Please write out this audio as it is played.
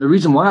The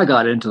reason why I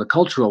got into the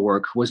cultural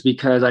work was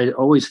because I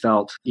always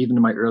felt, even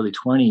in my early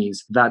 20s,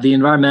 that the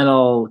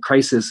environmental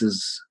crisis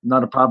is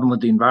not a problem with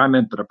the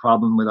environment, but a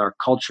problem with our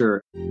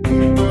culture.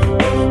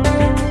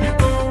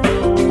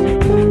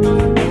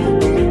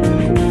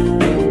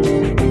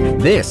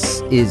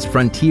 This is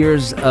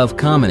Frontiers of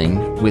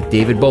Commenting with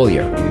David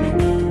Bollier.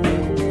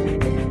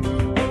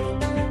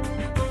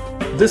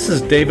 This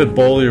is David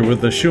Bollier with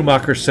the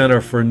Schumacher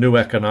Center for New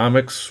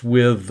Economics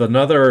with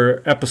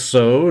another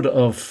episode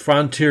of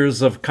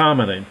Frontiers of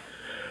Commenting.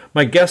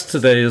 My guest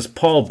today is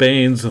Paul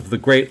Baines of the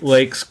Great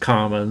Lakes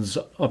Commons,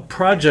 a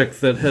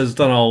project that has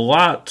done a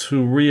lot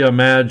to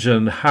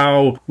reimagine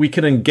how we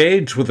can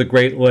engage with the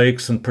Great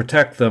Lakes and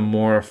protect them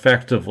more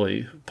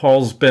effectively.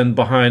 Paul's been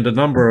behind a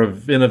number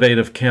of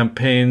innovative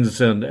campaigns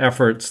and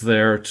efforts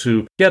there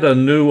to get a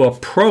new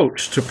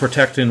approach to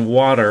protecting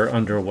water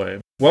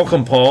underway.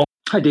 Welcome, Paul.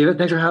 Hi, David.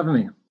 Thanks for having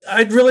me.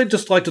 I'd really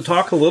just like to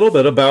talk a little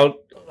bit about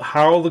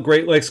how the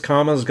Great Lakes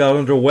Commons got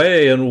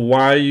underway and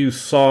why you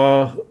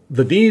saw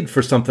the need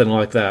for something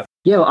like that.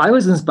 Yeah, well, I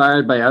was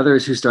inspired by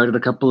others who started a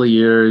couple of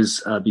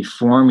years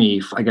before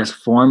me, I guess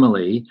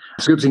formally.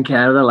 Groups in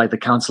Canada like the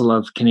Council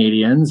of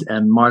Canadians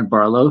and Mark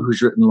Barlow,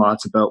 who's written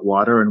lots about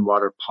water and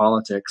water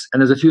politics. And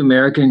there's a few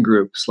American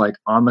groups like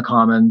On the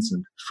Commons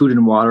and Food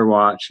and Water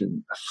Watch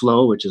and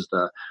FLOW, which is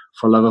the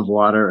For Love of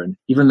Water, and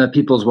even the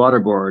People's Water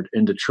Board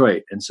in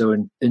Detroit. And so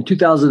in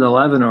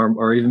 2011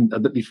 or even a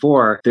bit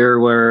before,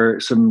 there were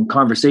some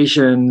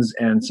conversations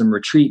and some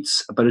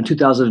retreats. But in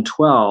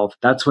 2012,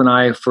 that's when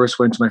I first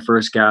went to my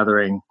first gathering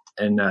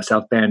in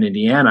South Bend,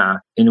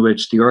 Indiana, in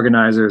which the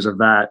organizers of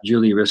that,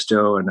 Julie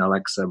Risto and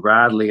Alexa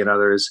Bradley and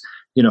others,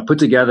 put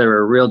together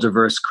a real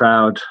diverse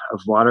crowd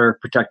of water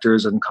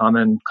protectors and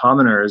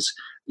commoners,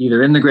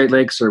 either in the Great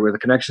Lakes or with a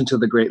connection to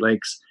the Great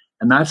Lakes.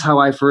 And that's how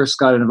I first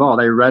got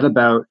involved. I read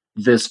about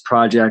this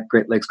project,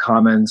 Great Lakes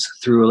Commons,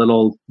 through a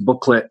little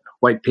booklet,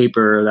 white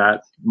paper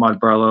that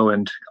Mark Barlow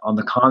and On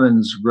the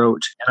Commons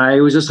wrote. And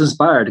I was just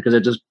inspired because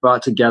it just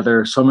brought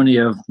together so many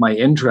of my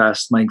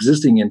interests, my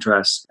existing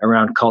interests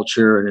around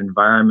culture and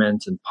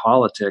environment and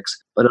politics.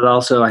 But it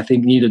also, I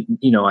think, needed,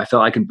 I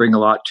felt I could bring a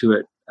lot to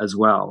it as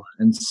well.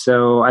 And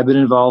so I've been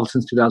involved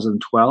since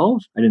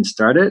 2012. I didn't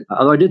start it,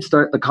 although I did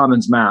start the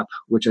Commons Map,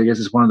 which I guess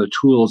is one of the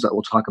tools that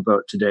we'll talk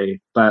about today.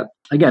 But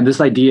again,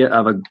 this idea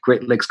of a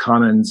Great Lakes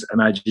Commons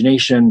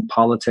imagination,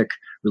 politic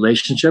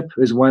relationship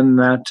is one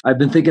that I've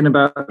been thinking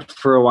about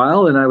for a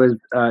while, and I was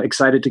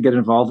excited to get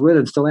involved with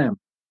and still am.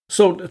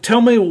 So tell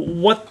me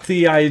what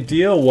the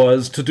idea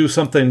was to do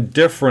something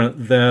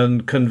different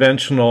than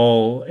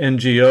conventional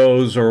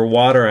NGOs or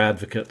water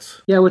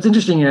advocates. Yeah, what's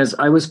interesting is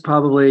I was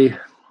probably...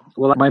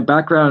 Well, my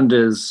background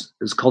is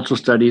cultural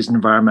studies,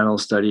 environmental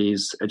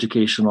studies,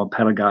 educational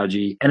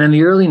pedagogy. And in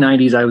the early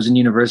 90s, I was in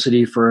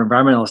university for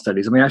environmental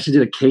studies. I actually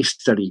did a case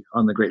study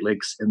on the Great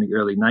Lakes in the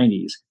early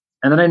 90s.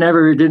 And then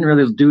I didn't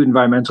really do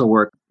environmental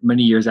work.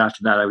 Many years after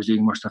that, I was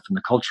doing more stuff in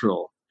the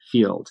cultural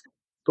field.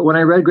 But when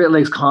I read Great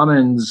Lakes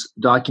Commons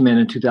document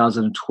in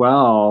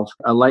 2012,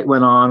 a light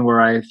went on where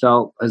I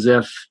felt as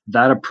if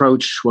that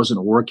approach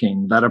wasn't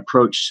working. That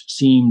approach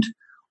seemed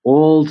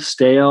old,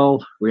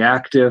 stale,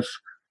 reactive,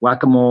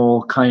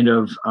 whack-a-mole kind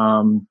of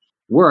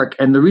work.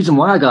 And the reason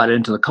why I got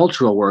into the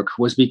cultural work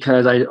was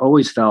because I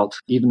always felt,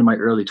 even in my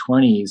early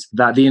 20s,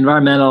 that the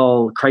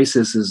environmental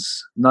crisis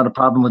is not a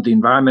problem with the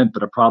environment,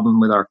 but a problem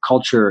with our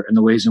culture and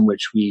the ways in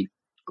which we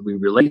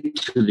relate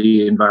to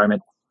the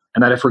environment.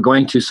 And that if we're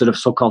going to sort of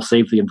so-called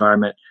save the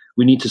environment,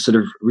 we need to sort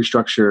of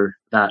restructure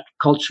that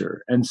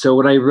culture. And so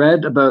when I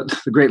read about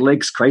the Great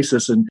Lakes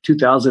crisis in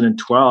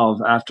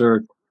 2012,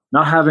 after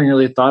not having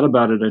really thought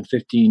about it in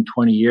 15,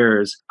 20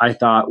 years, I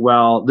thought,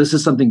 well, this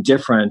is something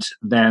different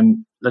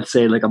than, let's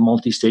say, like a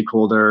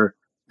multi-stakeholder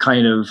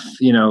kind of,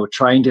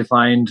 trying to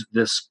find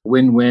this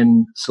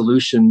win-win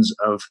solutions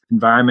of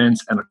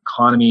environment and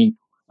economy,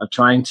 of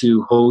trying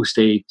to host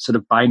a sort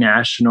of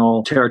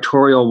binational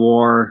territorial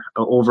war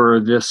over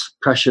this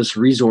precious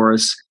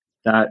resource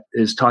that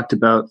is talked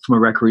about from a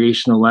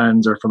recreational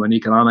lens or from an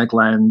economic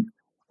lens,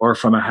 or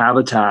from a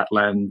habitat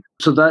lens.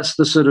 So that's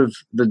the sort of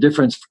the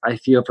difference I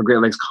feel for Great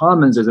Lakes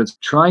Commons is it's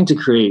trying to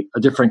create a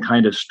different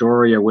kind of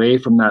story away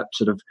from that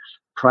sort of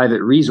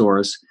private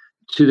resource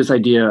to this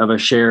idea of a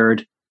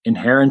shared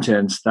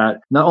inheritance that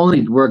not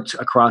only worked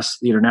across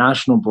the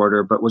international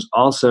border, but was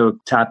also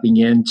tapping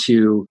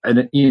into,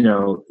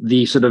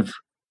 the sort of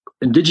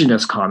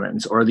indigenous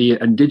commons or the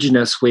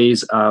indigenous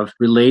ways of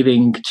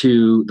relating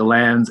to the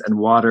lands and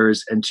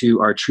waters and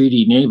to our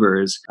treaty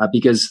neighbors,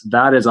 because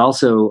that is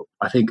also,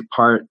 I think,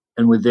 part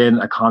and within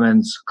a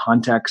commons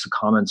context, a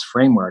commons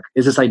framework,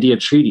 is this idea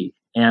of treaty.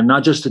 And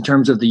not just in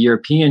terms of the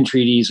European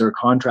treaties or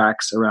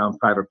contracts around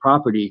private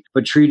property,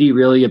 but treaty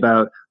really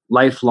about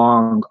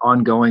lifelong,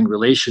 ongoing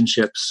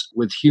relationships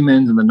with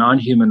humans in the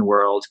non-human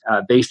world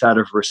based out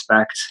of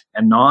respect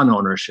and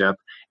non-ownership,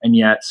 and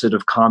yet sort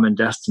of common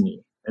destiny.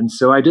 And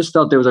so I just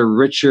felt there was a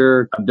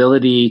richer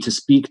ability to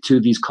speak to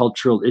these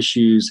cultural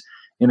issues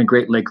in a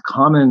Great Lakes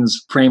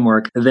Commons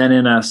framework than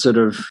in a sort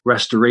of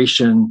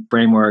restoration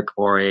framework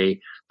or a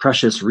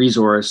precious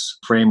resource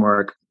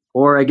framework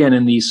or again,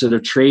 in these sort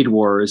of trade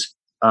wars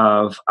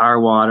of our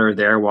water,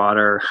 their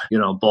water,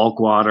 bulk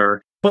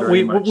water. But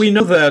we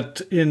know that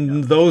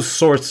in those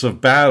sorts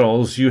of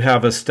battles, you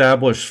have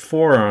established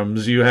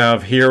forums, you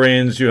have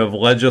hearings, you have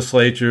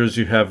legislatures,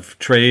 you have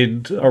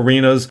trade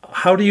arenas.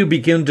 How do you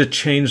begin to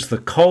change the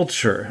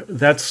culture?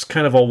 That's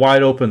kind of a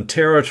wide open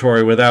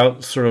territory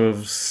without sort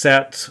of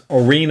set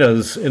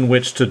arenas in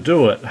which to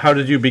do it. How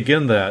did you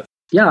begin that?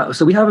 Yeah,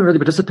 so we haven't really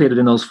participated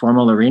in those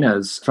formal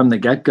arenas from the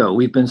get-go.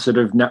 We've been sort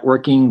of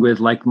networking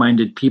with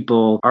like-minded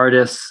people,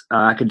 artists,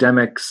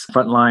 academics,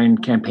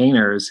 frontline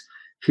campaigners,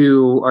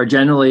 who are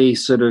generally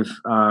sort of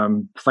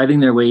fighting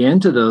their way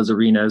into those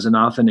arenas and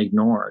often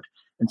ignored.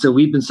 And so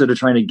we've been sort of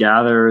trying to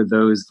gather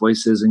those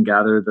voices and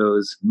gather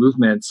those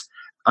movements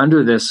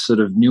under this sort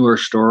of newer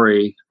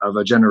story of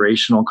a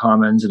generational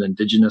commons, an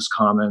indigenous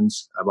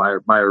commons, a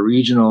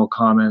bioregional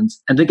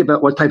commons, and think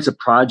about what types of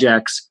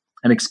projects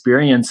and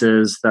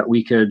experiences that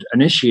we could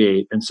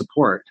initiate and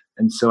support.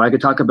 And so I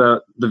could talk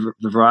about the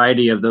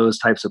variety of those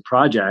types of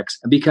projects,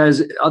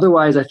 because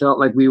otherwise I felt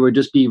like we would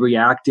just be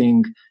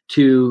reacting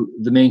to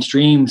the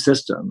mainstream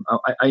system.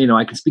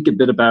 I can speak a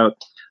bit about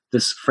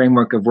this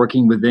framework of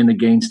working within,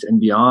 against, and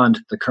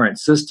beyond the current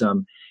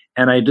system.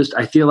 And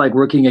I feel like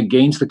working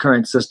against the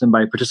current system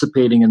by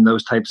participating in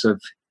those types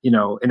of,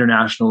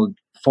 international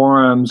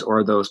forums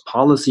or those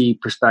policy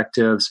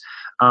perspectives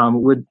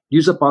would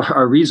use up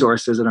our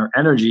resources and our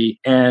energy,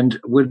 and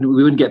we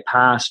wouldn't get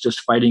past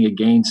just fighting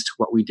against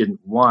what we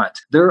didn't want.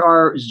 There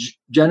are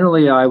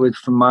generally,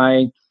 from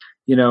my,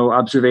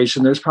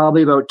 observation, there's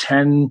probably about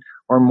 10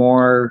 or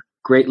more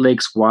Great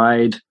Lakes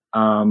wide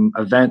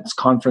events,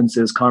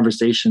 conferences,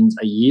 conversations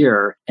a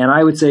year. And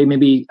I would say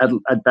maybe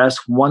at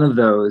best one of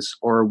those,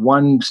 or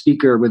one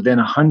speaker within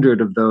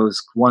 100 of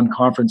those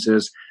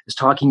conferences, is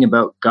talking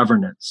about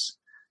governance.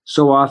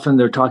 So often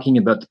they're talking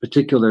about the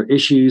particular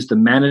issues, the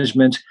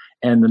management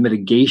and the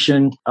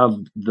mitigation of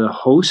the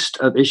host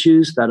of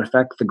issues that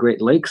affect the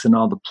Great Lakes and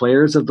all the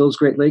players of those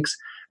Great Lakes.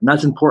 And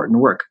that's important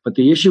work. But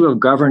the issue of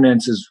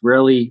governance is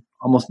rarely,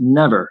 almost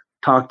never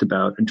talked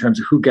about in terms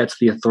of who gets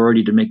the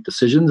authority to make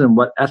decisions and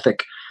what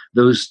ethic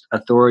those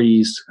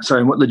authorities,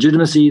 what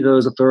legitimacy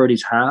those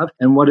authorities have,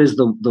 and what is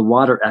the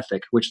water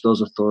ethic which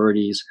those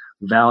authorities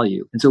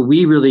value. And so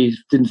we really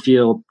didn't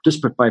feel,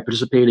 just by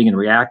participating and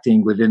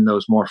reacting within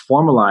those more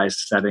formalized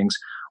settings,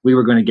 we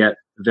were going to get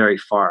very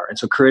far. And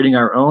so creating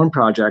our own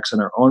projects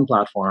and our own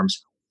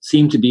platforms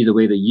seemed to be the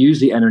way to use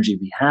the energy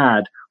we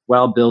had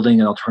while building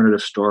an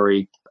alternative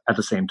story at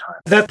the same time.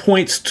 That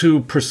points to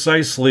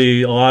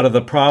precisely a lot of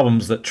the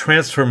problems that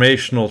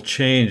transformational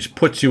change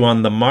puts you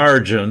on the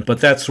margin,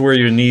 but that's where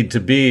you need to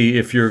be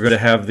if you're going to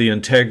have the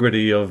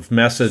integrity of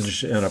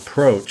message and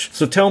approach.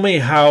 So tell me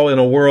how, in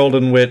a world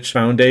in which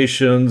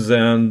foundations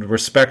and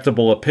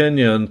respectable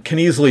opinion can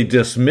easily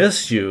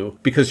dismiss you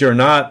because you're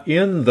not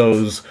in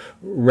those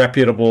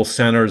reputable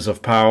centers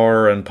of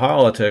power and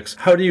politics,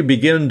 how do you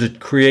begin to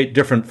create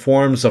different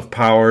forms of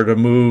power to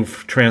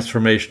move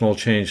transformational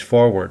change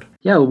forward?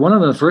 Yeah, one of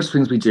the first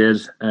things we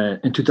did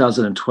in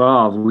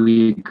 2012,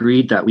 we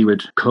agreed that we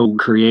would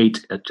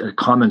co-create a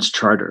commons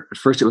charter. At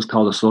first it was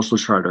called a social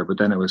charter, but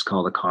then it was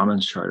called a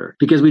commons charter,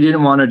 because we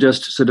didn't want to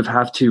just sort of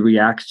have to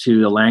react to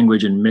the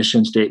language and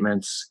mission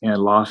statements and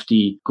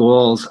lofty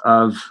goals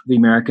of the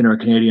American or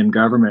Canadian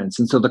governments.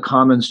 And so the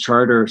commons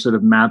charter sort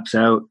of maps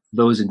out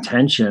those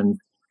intentions.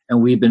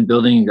 And we've been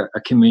building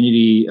a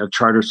community of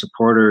charter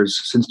supporters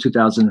since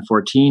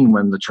 2014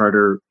 when the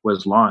charter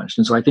was launched.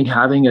 And so I think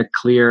having a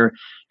clear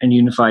and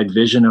unified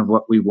vision of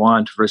what we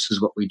want versus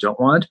what we don't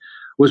want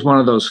was one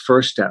of those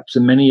first steps.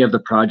 And many of the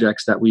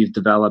projects that we've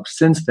developed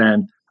since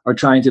then are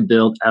trying to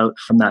build out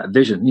from that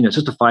vision. It's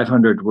just a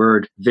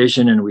 500-word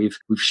vision, and we've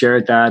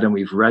shared that and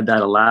we've read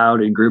that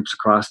aloud in groups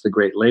across the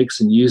Great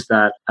Lakes and used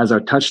that as our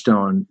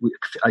touchstone.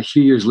 A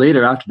few years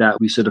later after that,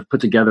 we sort of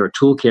put together a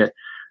toolkit,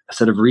 a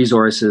set of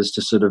resources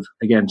to sort of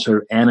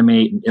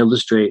animate and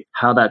illustrate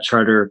how that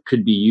charter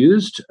could be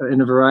used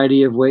in a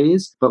variety of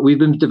ways. But we've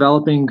been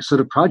developing sort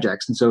of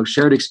projects. And so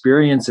shared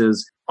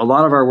experiences, a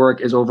lot of our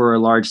work is over a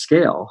large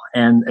scale,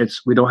 and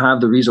we don't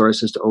have the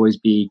resources to always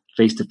be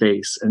face to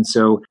face. And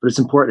so, but it's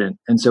important.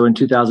 And so in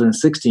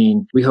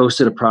 2016, we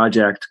hosted a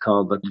project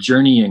called the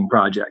Journeying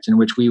Project, in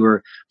which we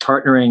were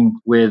partnering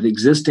with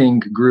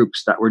existing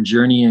groups that were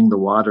journeying the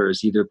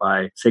waters, either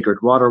by sacred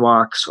water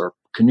walks or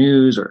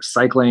canoes or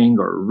cycling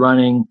or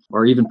running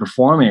or even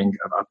performing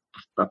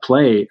a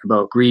play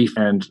about grief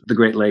and the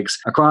Great Lakes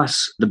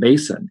across the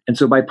basin. And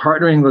so by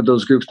partnering with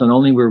those groups, not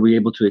only were we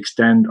able to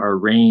extend our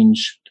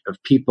range of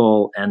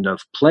people and of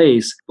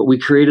place, but we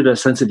created a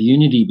sense of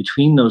unity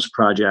between those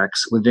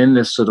projects within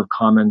this sort of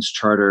commons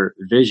charter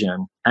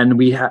vision. And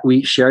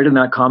we shared in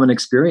that common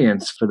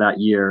experience for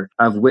that year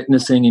of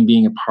witnessing and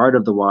being a part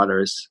of the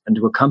waters. And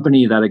to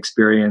accompany that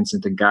experience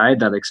and to guide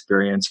that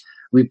experience,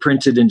 we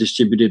printed and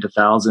distributed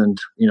 1,000,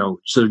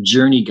 sort of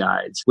journey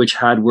guides, which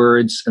had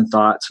words and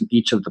thoughts from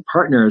each of the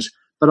partners,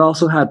 but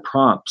also had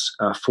prompts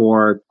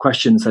for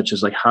questions such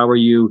as like, how are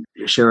you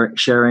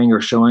sharing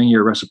or showing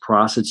your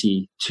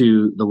reciprocity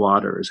to the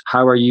waters?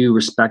 How are you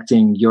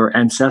respecting your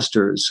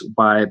ancestors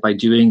by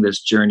doing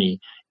this journey?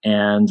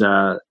 And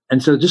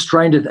so just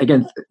trying to,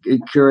 again,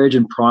 encourage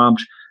and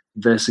prompt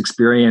this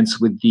experience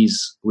with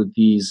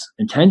these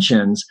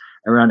intentions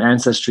around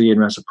ancestry and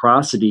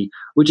reciprocity,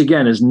 which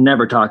again is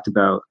never talked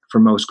about for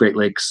most Great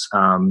Lakes,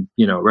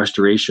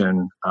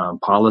 restoration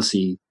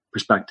policy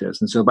perspectives.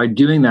 And so by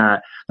doing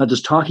that, not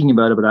just talking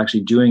about it, but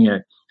actually doing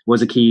it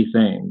was a key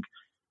thing.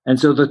 And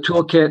so the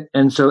toolkit,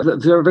 and so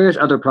there are various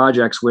other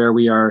projects where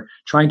we are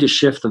trying to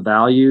shift the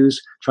values,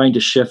 trying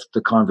to shift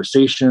the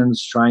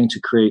conversations, trying to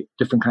create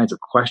different kinds of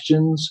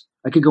questions.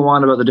 I could go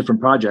on about the different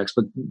projects,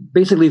 but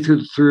basically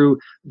through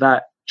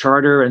that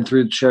charter and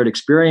through shared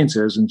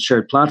experiences and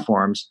shared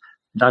platforms,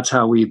 that's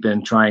how we've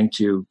been trying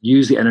to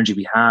use the energy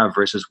we have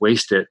versus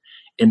waste it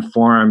in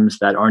forums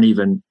that aren't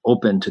even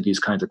open to these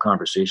kinds of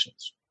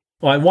conversations.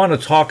 Well, I want to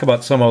talk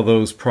about some of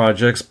those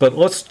projects, but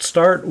let's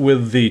start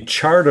with the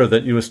charter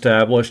that you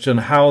established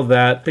and how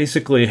that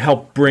basically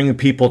helped bring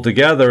people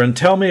together. And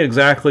tell me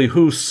exactly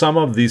who some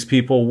of these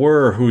people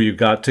were who you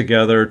got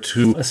together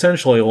to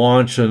essentially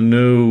launch a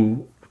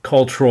new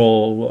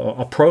cultural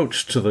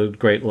approach to the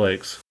Great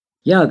Lakes.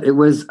 Yeah, it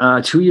was a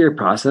 2-year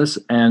process,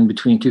 and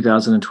between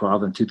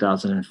 2012 and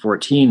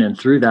 2014. And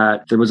through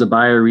that, there was a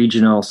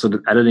bioregional sort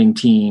of editing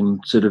team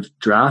sort of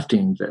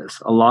drafting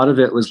this. A lot of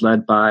it was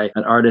led by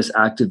an artist,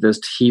 activist,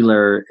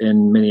 healer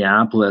in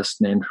Minneapolis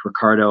named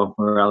Ricardo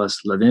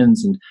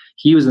Morales-Levins. And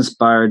he was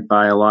inspired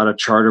by a lot of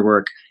charter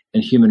work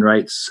and human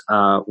rights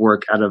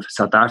work out of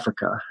South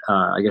Africa,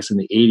 I guess in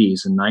the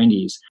 80s and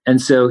 90s.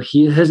 And so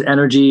his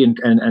energy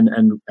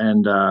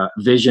and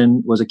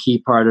vision was a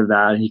key part of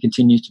that. And he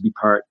continues to be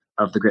part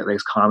of the Great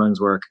Lakes Commons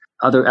work.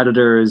 Other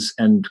editors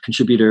and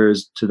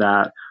contributors to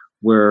that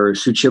were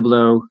Sue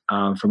Chiblo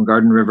from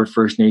Garden River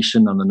First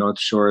Nation on the north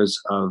shores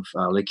of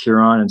Lake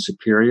Huron and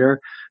Superior,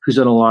 who's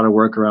done a lot of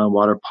work around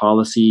water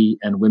policy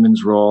and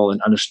women's role in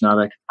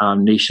Anishinaabe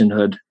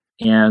nationhood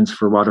and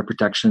for water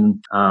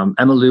protection.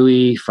 Emma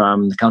Louie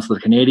from the Council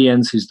of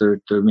Canadians, who's their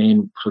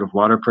main sort of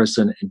water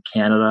person in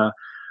Canada.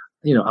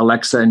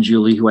 Alexa and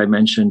Julie, who I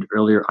mentioned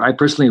earlier. I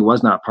personally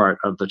was not part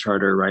of the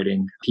charter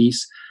writing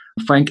piece.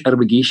 Frank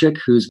Edwigishik,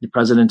 who's the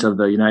president of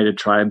the United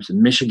Tribes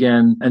in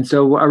Michigan. And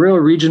so a real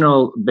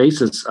regional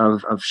basis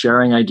of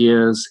sharing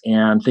ideas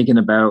and thinking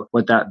about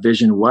what that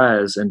vision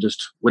was and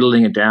just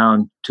whittling it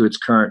down to its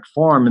current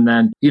form. And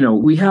then,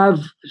 we have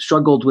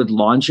struggled with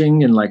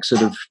launching and like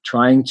sort of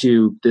trying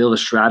to build a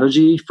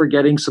strategy for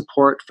getting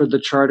support for the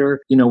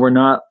charter. We're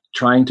not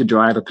trying to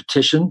drive a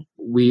petition.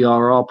 We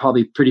are all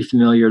probably pretty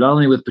familiar not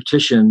only with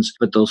petitions,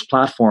 but those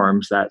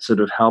platforms that sort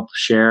of help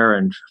share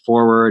and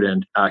forward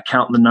and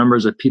count the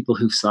numbers of people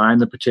who've signed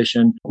the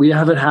petition. We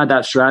haven't had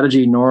that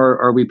strategy, nor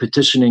are we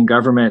petitioning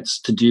governments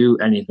to do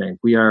anything.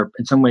 We are,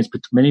 in some ways,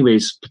 many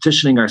ways,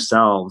 petitioning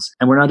ourselves.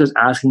 And we're not just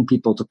asking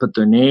people to put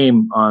their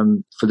name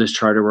on for this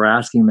charter. We're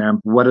asking them,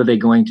 what are they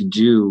going to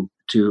do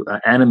to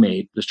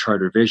animate this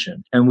charter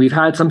vision? And we've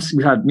had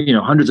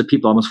hundreds of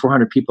people, almost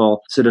 400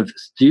 people sort of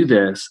do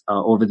this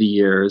over the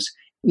years.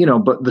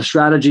 But the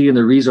strategy and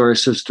the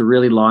resources to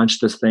really launch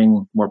this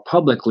thing more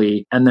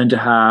publicly, and then to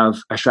have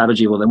a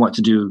strategy, then what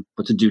to do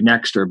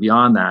next or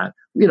beyond that.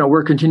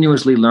 We're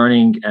continuously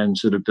learning and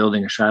sort of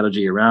building a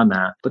strategy around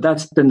that. But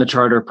that's been the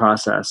charter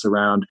process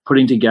around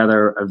putting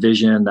together a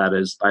vision that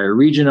is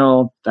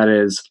bioregional, that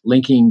is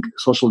linking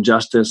social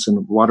justice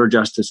and water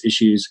justice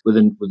issues with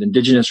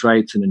Indigenous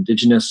rights and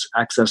Indigenous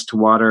access to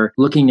water,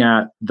 looking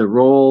at the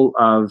role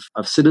of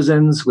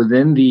citizens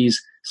within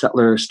these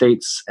settler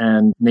states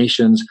and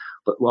nations,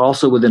 but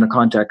also within a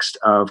context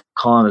of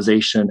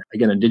colonization,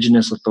 again,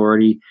 Indigenous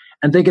authority,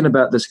 and thinking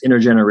about this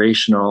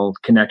intergenerational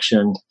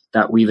connection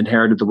that we've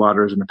inherited the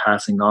waters and are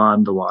passing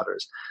on the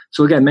waters.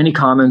 So again, many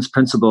commons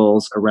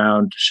principles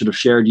around sort of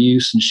shared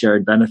use and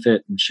shared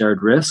benefit and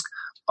shared risk,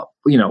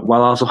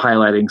 while also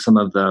highlighting some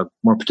of the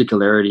more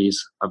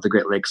particularities of the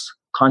Great Lakes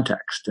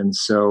context. And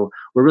so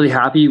we're really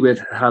happy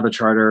with how the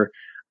charter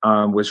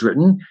was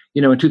written.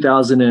 In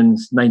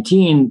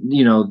 2019,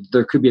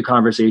 there could be a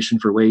conversation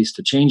for ways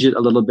to change it a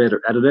little bit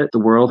or edit it. The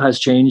world has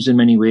changed in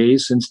many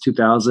ways since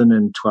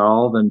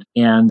 2012.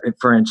 And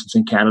for instance,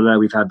 in Canada,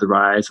 we've had the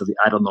rise of the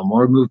Idle No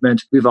More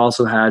movement. We've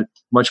also had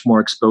much more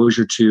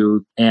exposure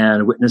to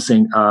and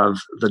witnessing of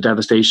the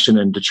devastation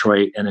in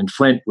Detroit and in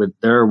Flint with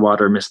their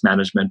water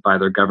mismanagement by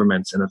their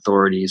governments and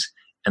authorities,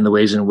 and the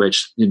ways in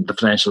which the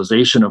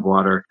financialization of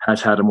water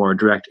has had a more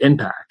direct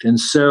impact. And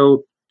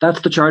so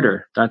that's the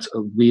charter.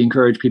 We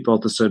encourage people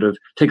to sort of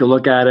take a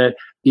look at it.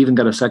 Even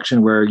got a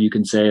section where you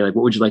can say, like,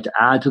 what would you like to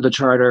add to the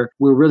charter?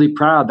 We're really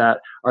proud that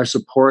our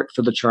support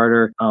for the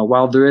charter,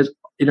 while there is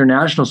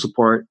international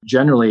support,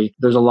 generally,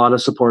 there's a lot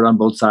of support on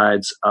both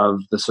sides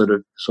of the sort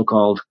of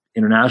so-called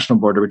international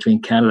border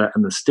between Canada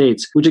and the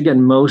States, which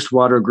again, most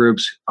water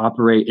groups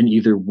operate in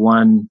either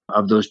one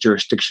of those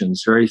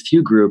jurisdictions. Very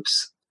few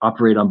groups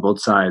operate on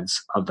both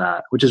sides of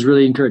that, which is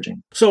really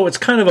encouraging. So it's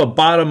kind of a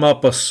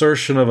bottom-up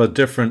assertion of a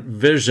different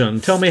vision.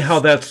 Tell me how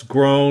that's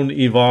grown,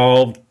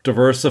 evolved,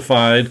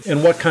 diversified,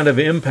 and what kind of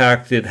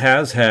impact it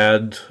has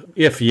had,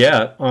 if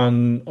yet,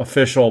 on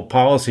official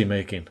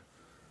policymaking.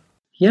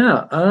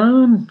 Yeah,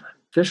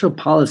 official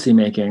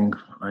policymaking,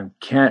 I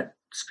can't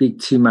speak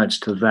too much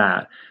to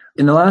that.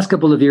 In the last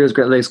couple of years,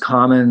 Great Lakes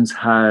Commons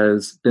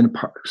has been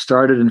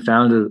started and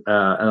founded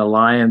an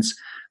alliance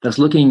that's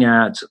looking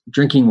at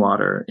drinking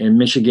water in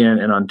Michigan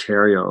and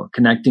Ontario,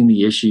 connecting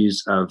the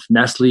issues of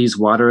Nestle's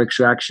water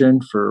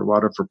extraction for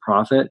water for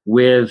profit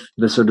with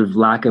the sort of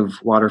lack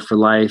of water for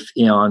life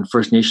on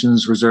First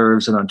Nations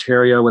reserves in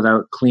Ontario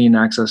without clean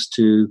access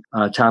to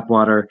tap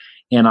water,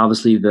 and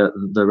obviously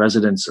the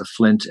residents of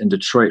Flint and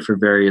Detroit for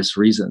various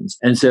reasons.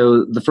 And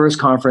so the first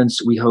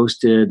conference we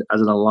hosted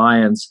as an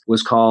alliance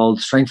was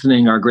called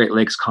Strengthening Our Great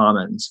Lakes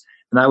Commons.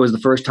 And that was the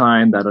first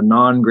time that a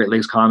non-Great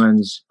Lakes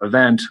Commons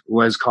event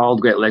was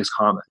called Great Lakes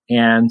Commons.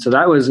 And so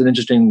that was an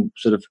interesting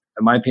sort of,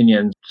 in my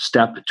opinion,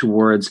 step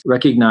towards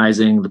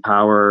recognizing the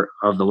power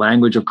of the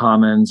language of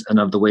commons and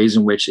of the ways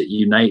in which it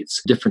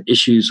unites different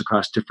issues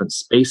across different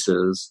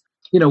spaces.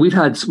 You know, we've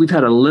had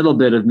a little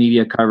bit of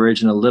media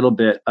coverage and a little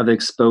bit of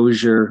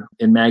exposure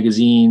in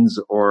magazines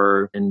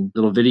or in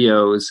little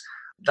videos,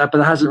 but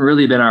that hasn't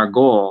really been our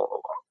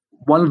goal.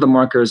 One of the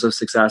markers of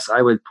success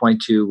I would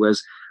point to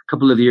was a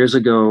couple of years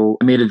ago,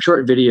 I made a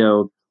short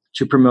video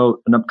to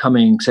promote an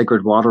upcoming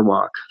Sacred Water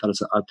Walk.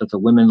 That's a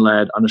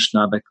women-led,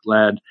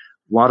 Anishinaabe-led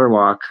water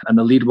walk, and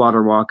the lead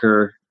water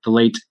walker, the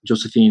late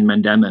Josephine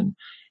Mandeman.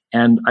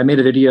 And I made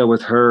a video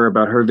with her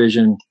about her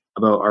vision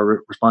about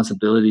our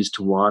responsibilities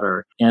to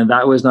water. And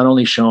that was not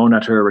only shown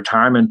at her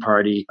retirement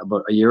party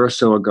about a year or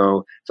so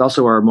ago, it's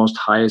also our most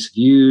highest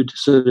viewed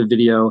sort of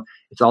video.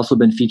 It's also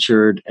been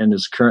featured and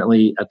is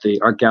currently at the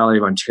Art Gallery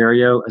of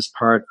Ontario as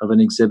part of an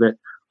exhibit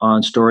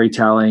on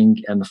storytelling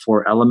and the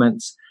four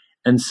elements.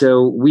 And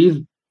so we've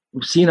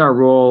seen our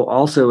role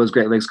also as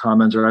Great Lakes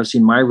Commons, or I've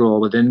seen my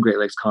role within Great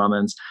Lakes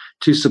Commons,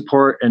 to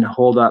support and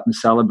hold up and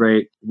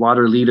celebrate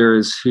water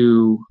leaders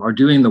who are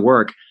doing the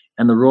work.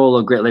 And the role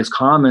of Great Lakes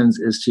Commons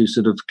is to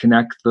sort of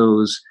connect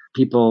those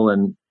people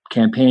and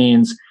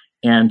campaigns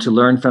and to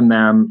learn from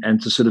them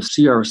and to sort of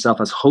see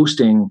ourselves as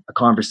hosting a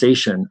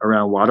conversation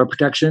around water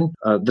protection.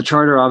 The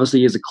charter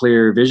obviously is a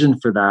clear vision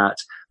for that,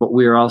 but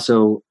we are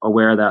also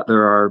aware that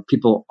there are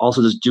people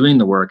also just doing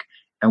the work,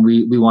 and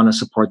we want to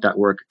support that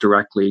work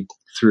directly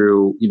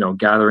through, you know,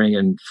 gathering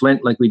in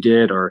Flint like we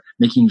did, or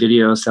making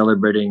videos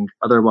celebrating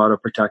other water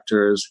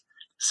protectors.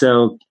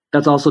 So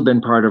that's also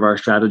been part of our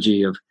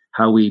strategy of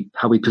how we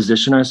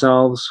position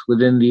ourselves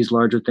within these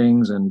larger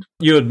things. And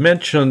you had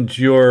mentioned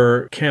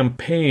your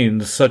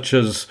campaigns, such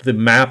as the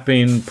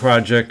mapping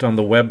project on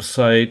the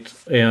website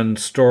and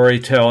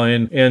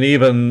storytelling, and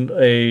even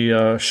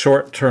a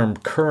short-term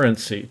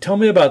currency. Tell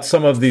me about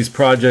some of these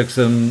projects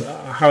and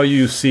how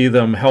you see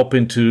them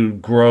helping to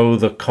grow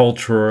the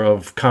culture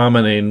of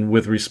commoning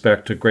with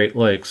respect to Great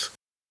Lakes.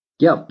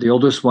 Yeah, the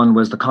oldest one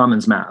was the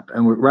Commons map.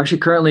 And we're actually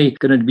currently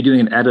going to be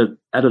doing an edit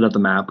of the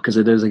map because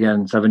it is,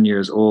 again, 7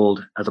 years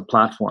old as a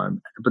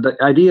platform. But the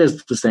idea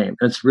is the same.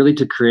 It's really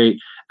to create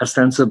a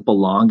sense of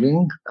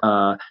belonging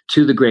to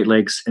the Great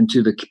Lakes and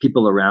to the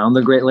people around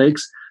the Great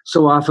Lakes.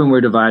 So often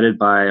we're divided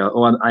by,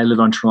 I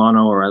live on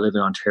Toronto, or I live in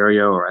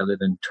Ontario, or I live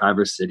in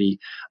Traverse City.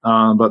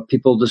 But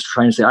people just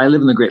trying to say, I live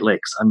in the Great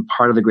Lakes. I'm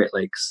part of the Great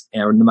Lakes,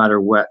 and no matter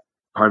what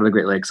part of the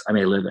Great Lakes I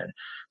may live in.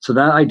 So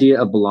that idea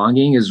of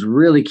belonging is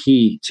really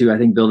key to, I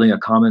think, building a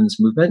commons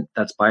movement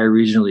that's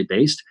bioregionally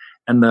based.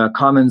 And the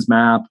Commons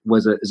Map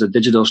is a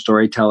digital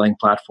storytelling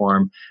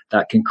platform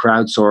that can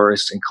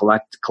crowdsource and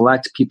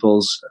collect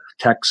people's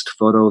text,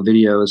 photo,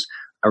 videos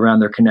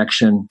around their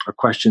connection or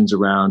questions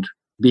around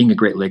being a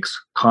Great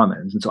Lakes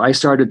Commons. And so I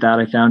started that,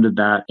 I founded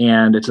that,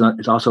 and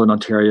it's also an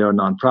Ontario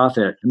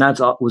nonprofit. And that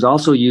was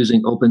also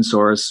using open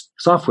source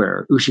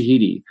software,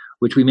 Ushahidi,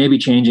 which we may be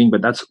changing,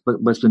 but that's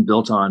what's been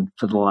built on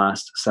for the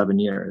last 7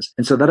 years.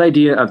 And so that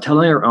idea of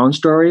telling our own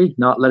story,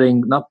 not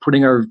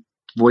putting our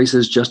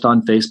voices just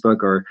on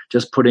Facebook or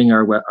just putting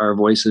our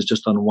voices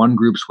just on one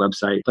group's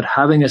website, but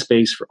having a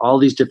space for all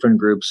these different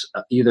groups,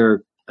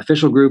 either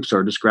official groups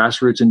or just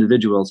grassroots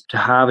individuals, to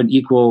have an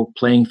equal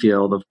playing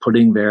field of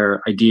putting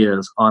their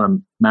ideas on a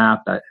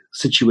map that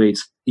situates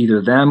either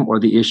them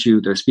or the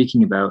issue they're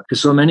speaking about. Because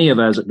so many of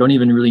us don't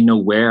even really know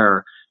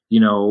where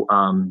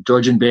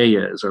Georgian Bay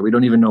is, or we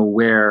don't even know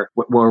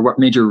what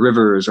major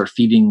rivers are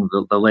feeding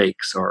the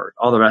lakes, or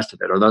all the rest of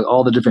it, or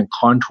all the different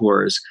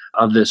contours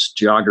of this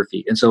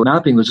geography. And so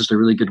mapping was just a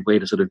really good way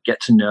to sort of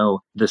get to know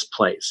this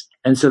place.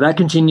 And so that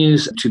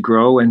continues to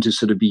grow and to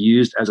sort of be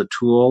used as a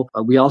tool.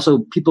 We also,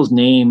 people's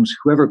names,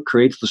 whoever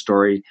creates the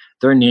story,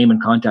 their name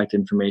and contact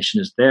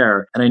information is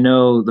there. And I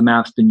know the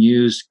map's been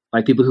used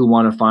by people who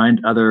want to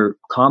find other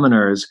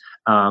commoners.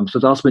 So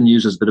it's also been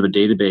used as a bit of a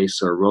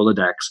database or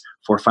Rolodex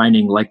for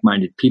finding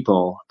like-minded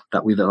people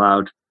that we've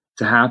allowed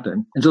to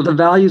happen. And so the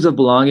values of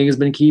belonging has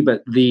been key,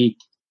 but the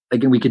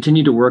again, we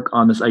continue to work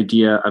on this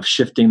idea of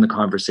shifting the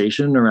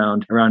conversation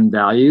around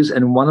values.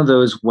 And one of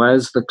those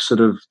was the sort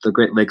of the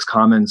Great Lakes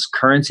Commons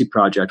Currency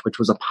Project, which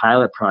was a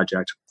pilot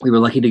project. We were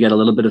lucky to get a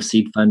little bit of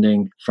seed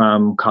funding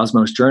from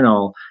Cosmos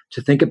Journal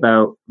to think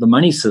about the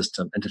money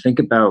system and to think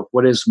about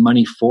what is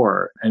money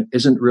for, and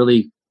isn't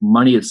really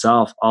money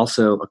itself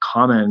also a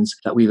commons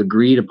that we've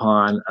agreed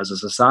upon as a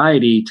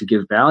society to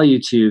give value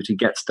to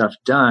get stuff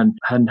done,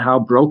 and how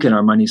broken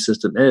our money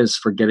system is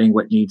for getting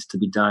what needs to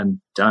be done.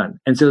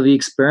 And so the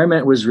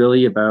experiment was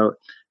really about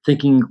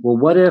thinking, well,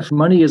 what if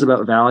money is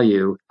about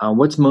value?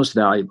 What's most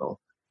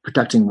valuable?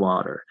 Protecting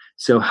water.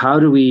 So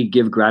how do we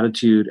give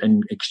gratitude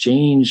and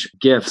exchange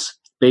gifts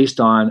based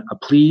on a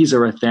please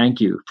or a thank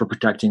you for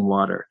protecting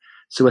water?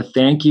 So a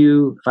thank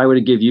you, if I were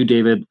to give you,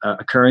 David,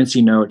 a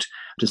currency note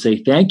to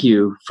say thank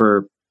you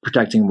for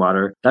protecting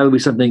water, that would be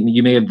something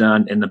you may have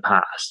done in the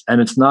past.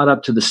 And it's not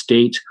up to the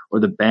state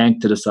or the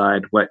bank to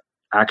decide what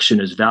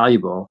action is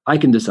valuable. I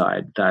can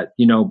decide that,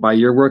 by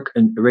your work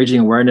and raising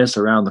awareness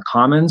around the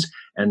commons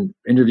and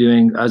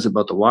interviewing us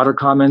about the water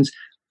commons,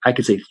 I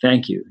could say,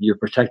 thank you, you're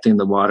protecting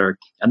the water,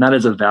 and that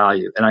is a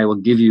value. And I will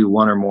give you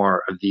one or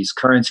more of these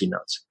currency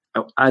notes.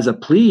 As a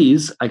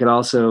please, I could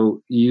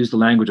also use the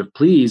language of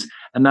please,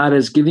 and that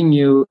is giving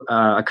you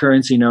a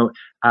currency note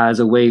as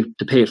a way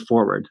to pay it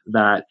forward.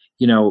 That,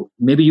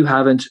 maybe you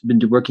haven't been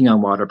working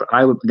on water, but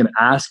I'm going to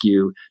ask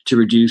you to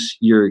reduce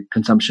your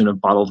consumption of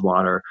bottled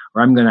water,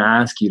 or I'm going to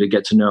ask you to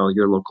get to know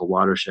your local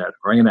watershed,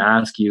 or I'm going to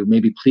ask you,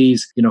 maybe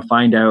please,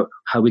 find out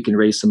how we can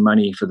raise some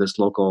money for this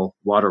local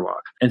water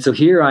walk. And so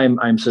here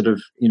I'm sort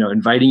of,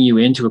 inviting you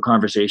into a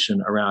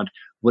conversation around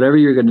whatever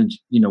you're going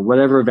to,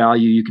 whatever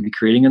value you can be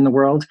creating in the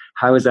world,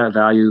 how is that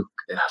value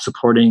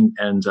supporting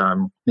and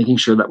making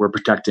sure that we're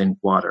protecting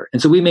water?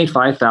 And so we made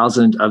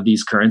 5,000 of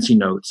these currency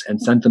notes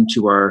and sent them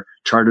to our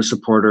charter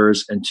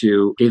supporters and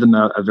gave them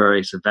out at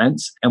various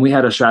events. And we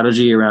had a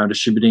strategy around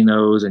distributing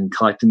those and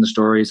collecting the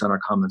stories on our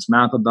Commons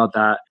map about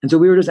that. And so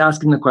we were just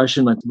asking the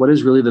question, like, what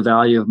is really the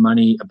value of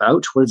money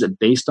about? What is it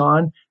based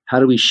on? How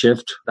do we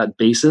shift that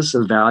basis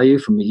of value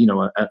from,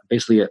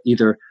 basically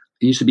either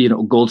it used to be a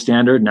gold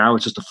standard. Now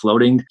it's just a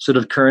floating sort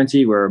of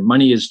currency where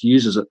money is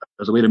used as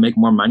a way to make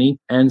more money.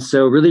 And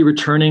so really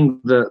returning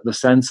the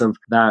sense of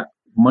that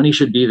money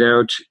should be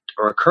there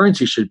or a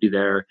currency should be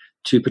there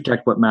to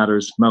protect what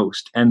matters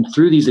most. And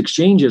through these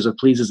exchanges of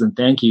pleases and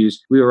thank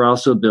yous, we were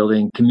also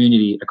building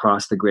community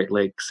across the Great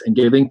Lakes and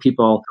giving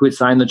people who had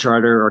signed the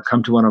charter or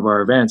come to one of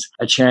our events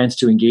a chance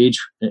to engage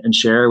and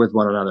share with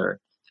one another.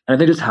 And I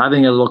think just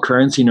having a little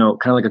currency note,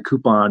 kind of like a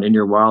coupon in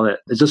your wallet,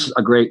 is just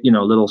a great,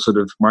 little sort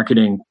of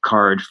marketing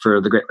card for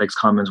the Great Lakes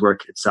Commons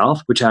work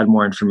itself, which had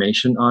more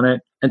information on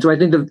it. And so I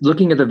think that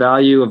looking at the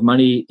value of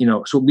money,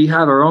 so we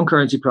have our own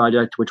currency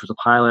project, which was a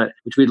pilot,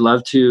 which we'd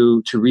love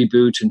to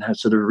reboot and have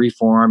sort of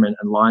reform and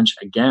launch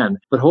again.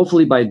 But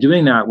hopefully by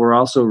doing that, we're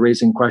also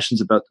raising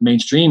questions about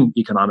mainstream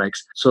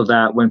economics so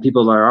that when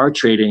people are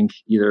trading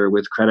either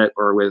with credit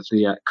or with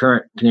the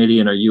current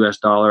Canadian or US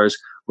dollars,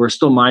 we're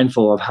still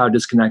mindful of how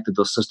disconnected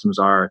those systems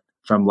are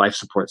from life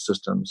support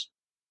systems.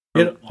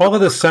 All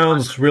of this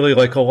sounds really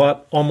like a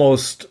lot,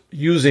 almost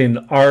using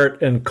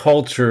art and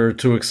culture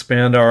to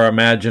expand our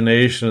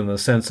imagination in the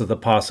sense of the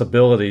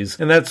possibilities.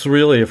 And that's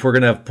really, if we're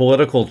going to have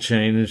political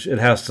change, it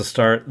has to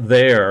start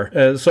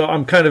there. So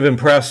I'm kind of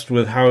impressed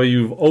with how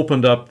you've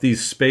opened up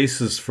these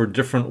spaces for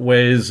different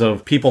ways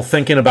of people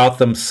thinking about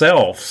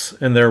themselves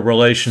and their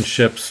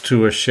relationships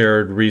to a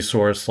shared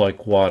resource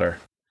like water.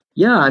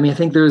 Yeah, I mean, I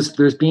think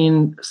there's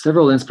been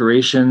several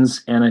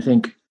inspirations, and I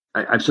think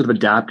I'm sort of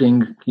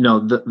adapting.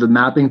 The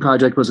mapping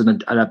project was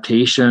an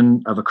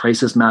adaptation of a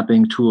crisis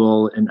mapping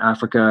tool in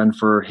Africa and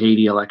for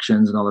Haiti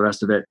elections and all the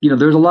rest of it.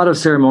 There's a lot of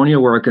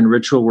ceremonial work and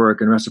ritual work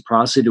and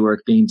reciprocity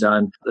work being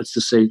done, let's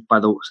just say,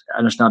 by the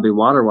Anishinaabe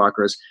water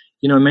walkers.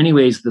 In many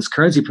ways, this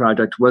currency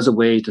project was a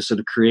way to sort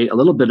of create a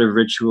little bit of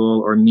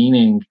ritual or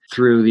meaning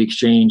through the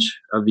exchange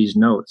of these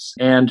notes.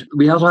 And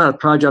we also had a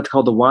project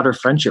called the Water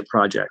Friendship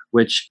Project,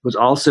 which was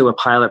also a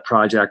pilot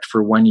project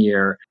for 1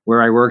 year,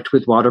 where I worked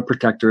with water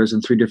protectors in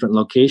 3 different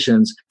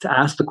locations to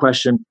ask the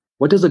question,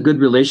 what does a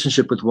good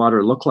relationship with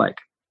water look like?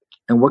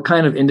 And what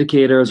kind of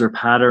indicators or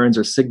patterns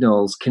or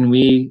signals can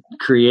we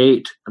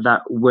create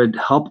that would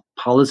help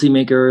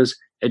policymakers,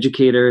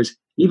 educators,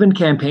 even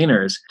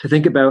campaigners to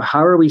think about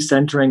how are we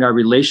centering our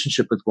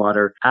relationship with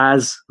water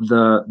as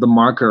the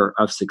marker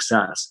of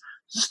success.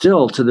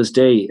 Still to this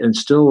day, and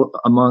still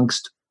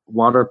amongst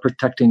water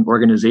protecting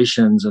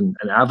organizations and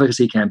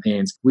advocacy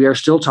campaigns, we are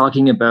still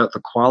talking about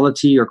the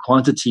quality or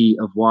quantity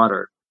of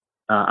water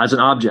as an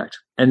object.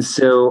 And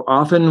so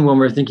often when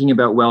we're thinking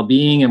about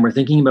well-being and we're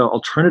thinking about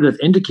alternative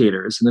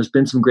indicators, and there's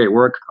been some great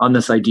work on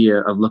this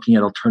idea of looking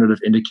at alternative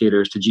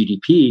indicators to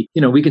GDP,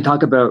 we can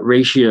talk about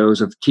ratios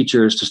of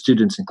teachers to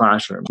students in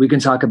classrooms. We can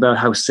talk about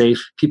how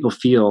safe people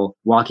feel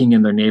walking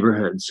in their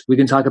neighborhoods. We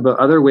can talk about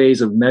other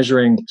ways of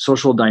measuring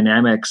social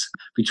dynamics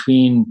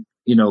between,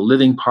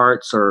 living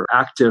parts or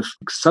active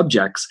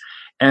subjects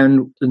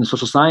and in the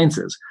social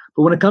sciences.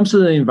 But when it comes to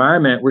the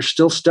environment, we're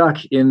still stuck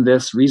in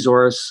this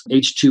resource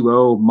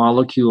H2O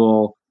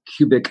molecule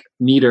cubic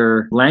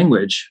meter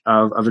language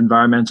of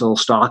environmental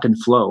stock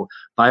and flow,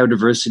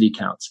 biodiversity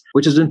counts,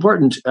 which is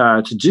important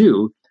to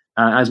do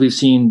as we've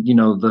seen,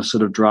 the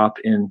sort of drop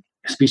in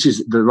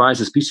species, the rise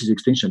of species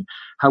extinction.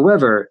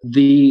 However,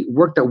 the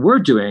work that we're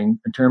doing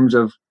in terms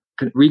of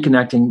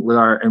reconnecting with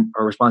our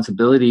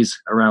responsibilities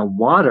around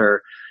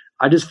water,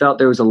 I just felt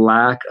there was a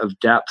lack of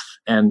depth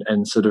and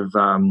sort of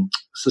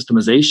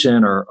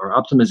systemization or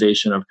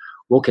optimization of,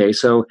 okay,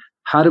 so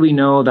how do we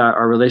know that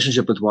our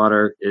relationship with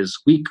water is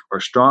weak or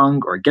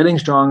strong or getting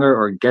stronger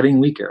or getting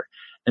weaker?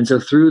 And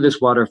so through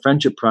this Water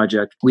Friendship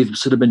Project, we've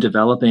sort of been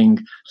developing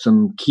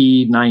some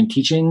key 9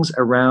 teachings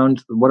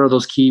around what are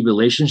those key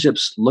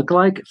relationships look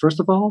like, first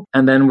of all.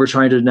 And then we're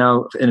trying to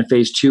now, in a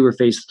phase 2 or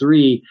phase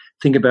 3,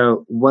 think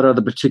about what are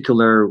the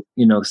particular,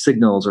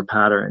 signals or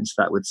patterns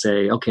that would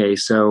say, okay,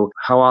 so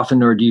how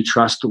often or do you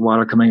trust the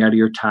water coming out of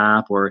your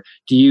tap? Or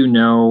do you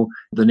know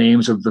the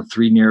names of the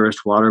 3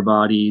 nearest water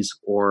bodies?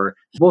 Or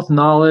both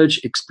knowledge,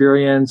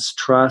 experience,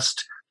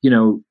 trust,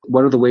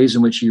 what are the ways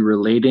in which you're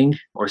relating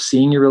or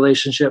seeing your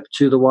relationship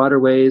to the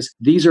waterways?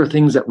 These are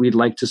things that we'd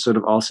like to sort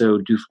of also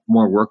do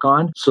more work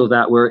on so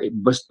that we're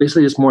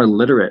basically just more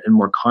literate and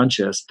more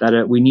conscious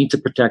that we need to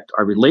protect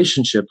our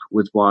relationship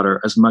with water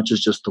as much as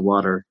just the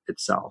water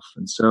itself.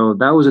 And so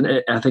that was,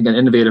 I think, an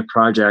innovative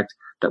project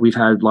that we've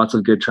had lots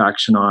of good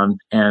traction on.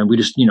 And we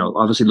just,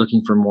 obviously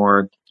looking for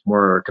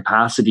more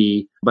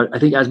capacity. But I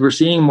think as we're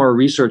seeing more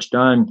research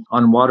done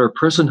on water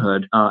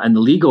personhood and the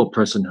legal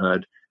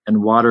personhood,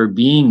 and water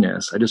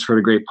beingness. I just heard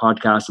a great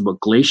podcast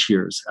about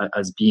glaciers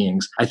as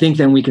beings. I think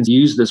then we can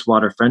use this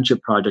Water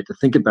Friendship Project to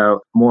think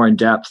about more in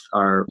depth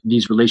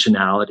these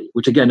relationality,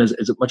 which again is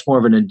much more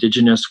of an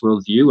indigenous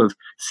worldview of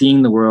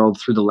seeing the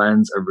world through the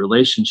lens of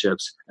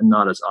relationships and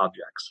not as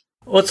objects.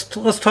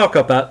 Let's talk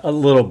about that a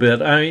little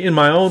bit. In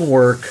my own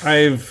work,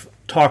 I've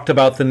talked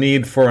about the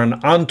need for an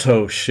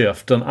onto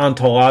shift, an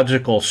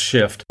ontological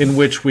shift, in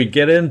which we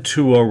get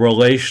into a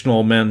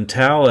relational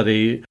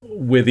mentality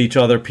with each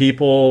other,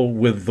 people,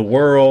 with the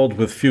world,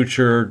 with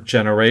future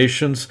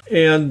generations.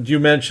 And you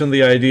mentioned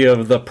the idea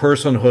of the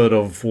personhood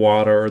of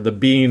water, the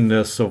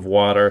beingness of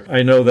water.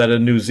 I know that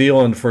in New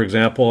Zealand, for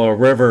example, a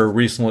river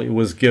recently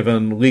was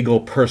given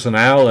legal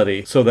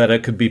personality so that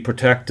it could be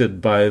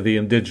protected by the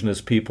indigenous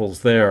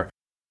peoples there.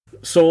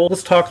 So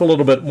let's talk a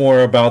little bit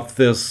more about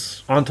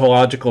this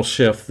ontological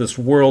shift, this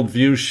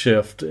worldview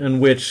shift,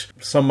 in which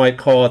some might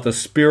call it the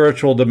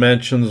spiritual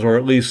dimensions, or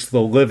at least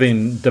the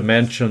living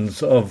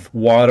dimensions of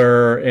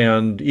water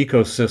and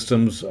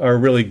ecosystems are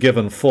really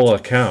given full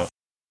account.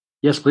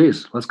 Yes,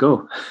 please. Let's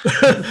go.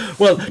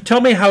 Well, tell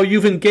me how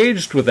you've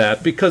engaged with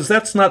that, because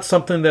that's not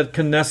something that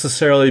can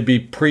necessarily be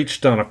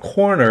preached on a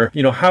corner.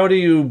 How do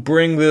you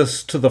bring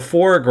this to the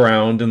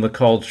foreground in the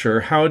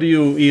culture? How do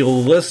you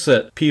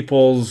elicit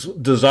people's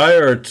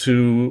desire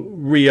to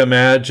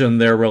reimagine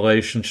their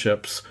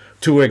relationships,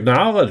 to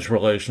acknowledge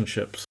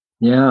relationships?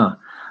 Yeah.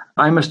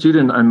 I'm a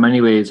student in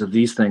many ways of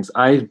these things.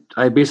 I've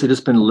basically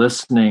just been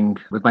listening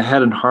with my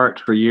head and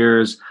heart for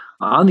years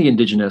on the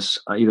indigenous,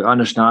 either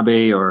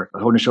Anishinaabe or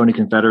Haudenosaunee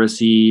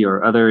Confederacy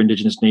or other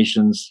indigenous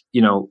nations.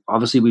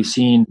 Obviously we've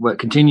seen what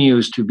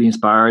continues to be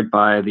inspired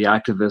by the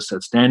activists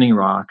at Standing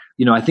Rock.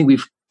 I think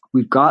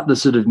we've got the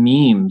sort of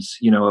memes,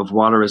 of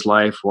water is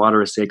life,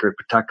 water is sacred,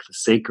 protect the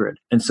sacred.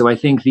 And so I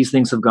think these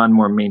things have gone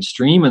more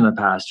mainstream in the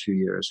past few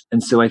years.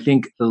 And so I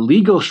think the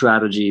legal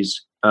strategies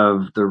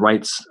of the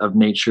rights of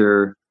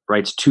nature,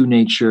 rights to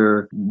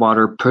nature,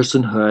 water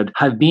personhood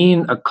have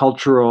been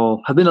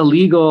a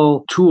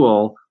legal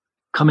tool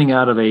coming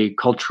out of a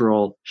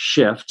cultural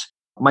shift.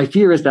 My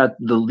fear is that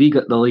the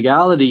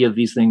legality of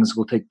these things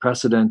will take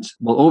precedent,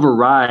 will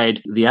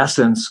override the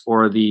essence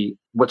or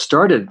what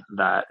started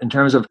that in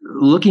terms of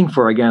looking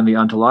for, again, the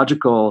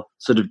ontological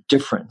sort of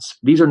difference.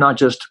 These are not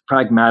just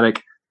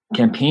pragmatic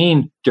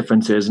campaign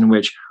differences in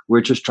which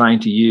we're just trying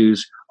to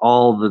use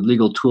all the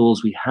legal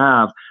tools we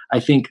have. I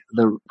think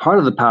the part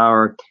of the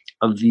power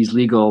of these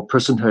legal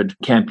personhood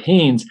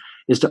campaigns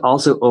is to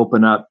also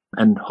open up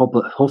and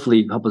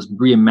hopefully help us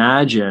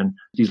reimagine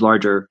these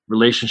larger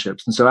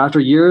relationships. And so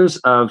after years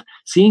of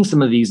seeing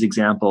some of these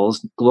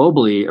examples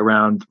globally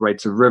around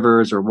rights of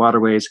rivers or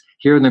waterways,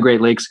 here in the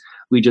Great Lakes,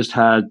 we just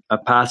had a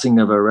passing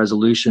of a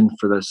resolution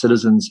for the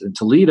citizens in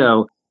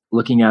Toledo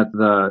looking at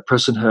the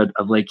personhood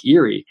of Lake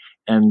Erie,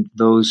 and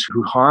those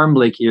who harm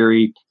Lake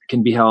Erie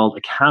can be held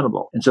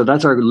accountable. And so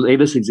that's our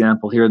latest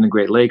example here in the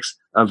Great Lakes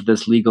of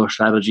this legal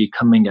strategy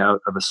coming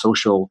out of a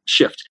social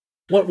shift.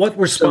 What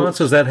response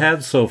has that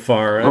had so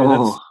far?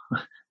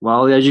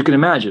 Well, as you can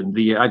imagine,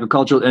 the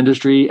agricultural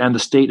industry and the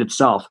state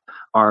itself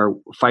are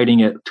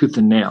fighting it tooth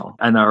and nail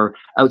and are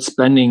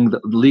outspending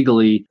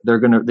legally.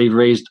 They've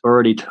raised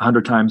already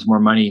 100 times more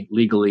money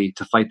legally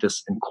to fight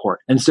this in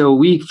court. And so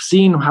we've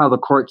seen how the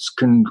courts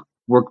can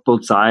work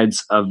both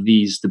sides of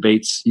these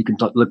debates. We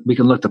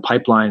can look to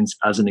pipelines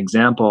as an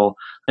example.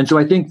 And so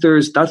I think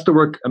that's the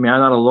work. I'm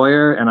not a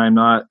lawyer and I'm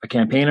not a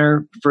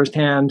campaigner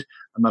firsthand.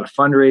 I'm not a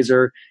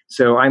fundraiser.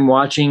 So I'm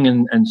watching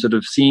and sort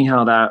of seeing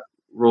how that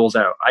rolls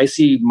out. I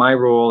see my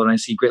role and I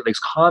see Great Lakes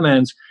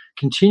Commons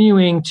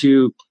continuing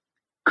to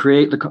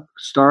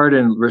start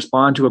and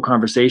respond to a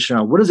conversation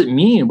on what does it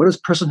mean? What does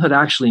personhood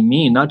actually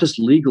mean? Not just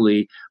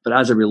legally, but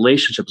as a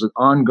relationship, as an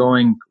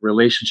ongoing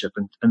relationship.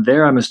 And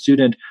there I'm a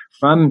student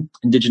from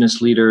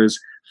Indigenous leaders,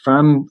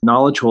 from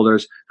knowledge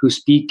holders who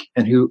speak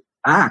and who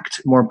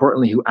act, more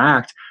importantly, who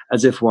act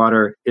as if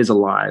water is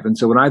alive. And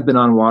so when I've been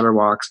on water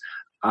walks,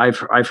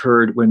 I've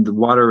heard when the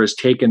water is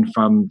taken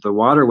from the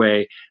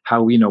waterway,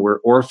 how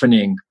we're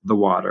orphaning the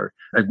water.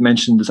 I've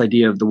mentioned this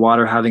idea of the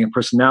water having a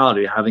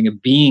personality, having a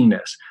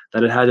beingness,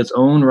 that it has its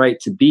own right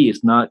to be.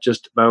 It's not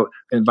just about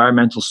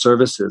environmental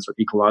services or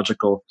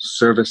ecological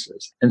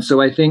services. And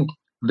so I think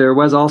there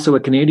was also a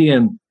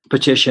Canadian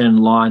petition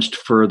launched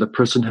for the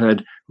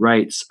personhood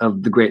rights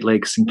of the Great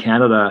Lakes in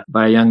Canada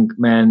by a young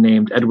man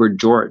named Edward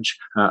George,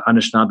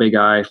 Anishinaabe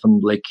guy from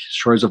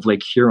shores of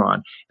Lake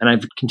Huron. And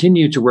I've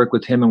continued to work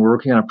with him, and we're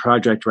working on a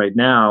project right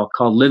now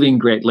called Living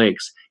Great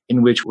Lakes,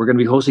 in which we're going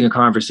to be hosting a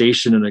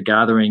conversation and a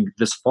gathering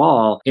this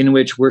fall, in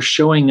which we're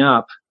showing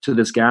up to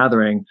this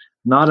gathering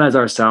not as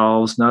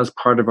ourselves, not as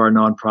part of our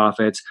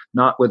nonprofits,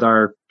 not with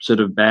our sort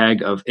of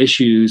bag of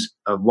issues,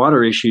 of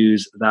water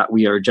issues that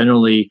we are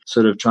generally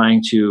sort of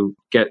trying to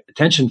get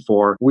attention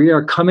for. We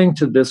are coming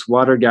to this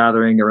water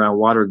gathering around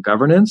water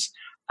governance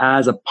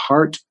as a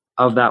part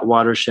of that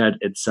watershed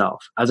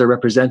itself, as a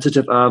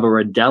representative of or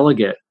a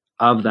delegate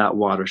of that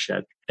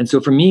watershed. And so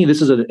for me,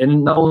 this is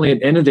not only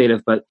an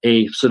innovative, but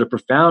a sort of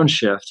profound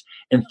shift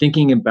in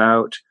thinking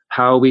about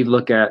how we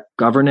look at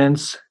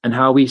governance and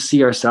how we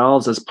see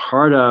ourselves as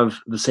part of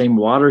the same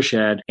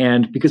watershed.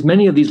 And because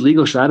many of these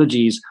legal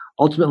strategies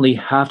ultimately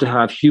have to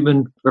have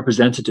human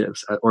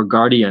representatives or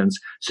guardians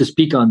to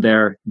speak on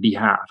their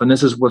behalf. And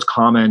this is what's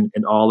common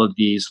in all of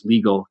these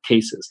legal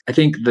cases. I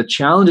think the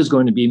challenge is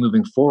going to be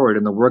moving forward,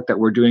 and the work that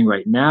we're doing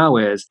right now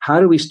is how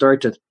do we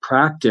start to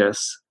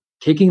practice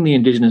taking the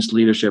Indigenous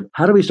leadership?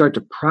 How do we start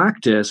to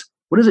practice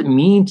what does it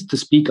mean to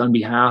speak on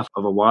behalf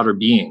of a water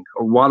being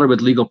or water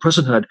with legal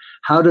personhood?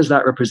 How does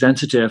that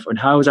representative, and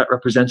how is that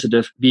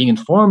representative being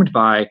informed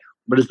by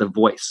what is the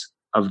voice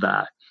of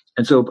that?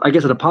 And so I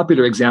guess at a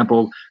popular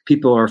example,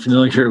 people are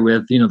familiar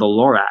with, the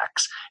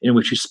Lorax, in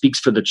which he speaks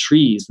for the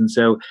trees. And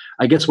so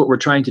I guess what we're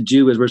trying to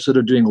do is we're sort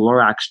of doing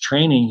Lorax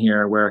training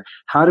here, where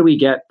how do we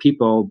get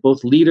people,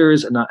 both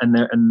leaders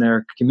and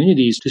their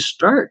communities, to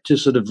start to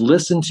sort of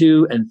listen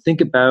to and think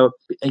about,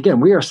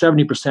 again, we are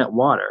 70%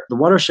 water. The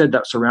watershed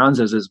that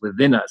surrounds us is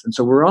within us. And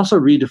so we're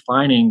also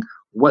redefining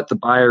what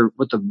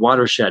the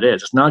watershed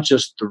is. It's not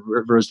just the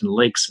rivers and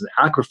lakes and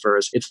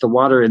aquifers. It's the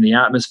water in the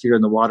atmosphere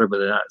and the water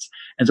within us.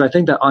 And so I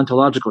think that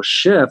ontological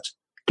shift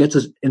gets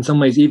us in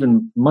some ways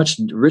even much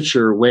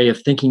richer way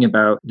of thinking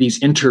about these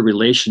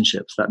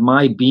interrelationships, that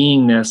my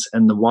beingness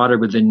and the water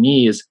within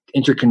me is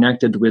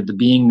interconnected with the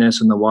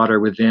beingness and the water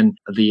within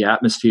the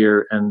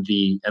atmosphere and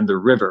the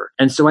river.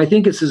 And so I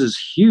think this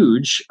is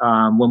huge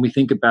when we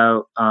think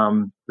about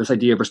this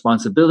idea of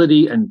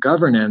responsibility and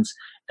governance.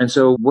 And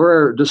so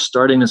we're just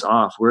starting this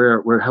off.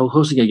 We're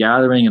hosting a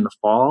gathering in the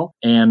fall,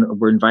 and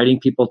we're inviting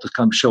people to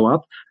come show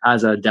up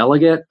as a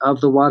delegate of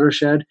the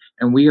watershed.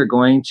 And we are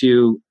going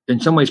to, in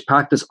some ways,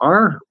 practice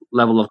our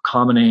level of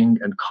commoning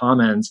and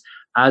commons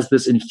as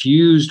this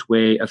infused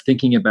way of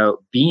thinking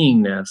about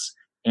beingness.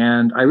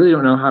 And I really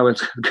don't know how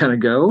it's going to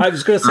go. I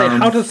was going to say,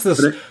 how does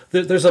this,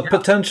 there's a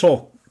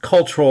potential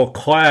cultural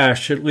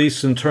clash, at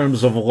least in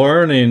terms of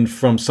learning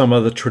from some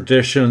of the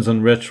traditions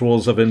and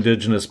rituals of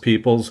Indigenous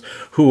peoples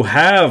who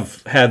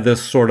have had this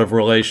sort of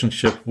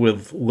relationship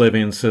with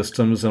living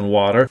systems and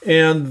water,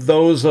 and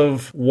those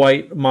of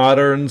white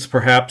moderns,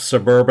 perhaps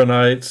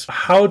suburbanites.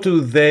 How do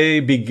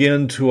they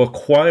begin to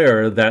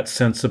acquire that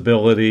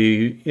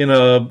sensibility in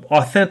an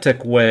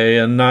authentic way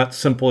and not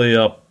simply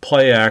a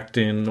play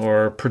acting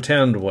or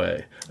pretend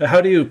way? How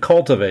do you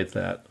cultivate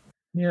that?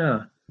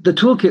 Yeah. The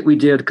toolkit we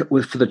did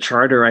for the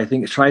charter, I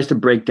think, it tries to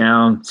break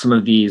down some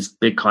of these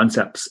big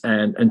concepts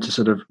and to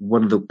sort of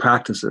what are the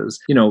practices.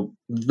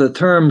 The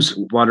terms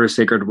water is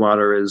sacred,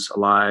 water is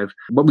alive.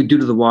 What we do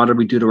to the water,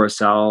 we do to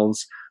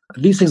ourselves.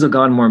 These things have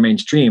gone more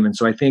mainstream. And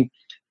so I think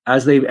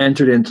as they've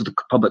entered into the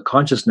public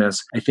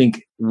consciousness, I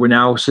think we're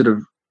now sort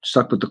of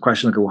stuck with the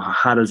question, well,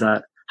 how does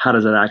that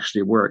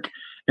actually work?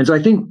 And so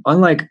I think,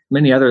 unlike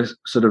many other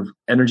sort of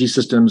energy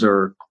systems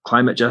or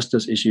climate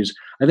justice issues,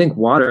 I think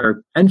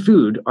water and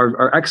food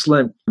are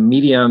excellent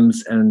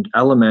mediums and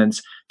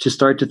elements to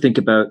start to think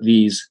about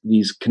these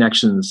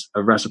connections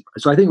of reciprocity.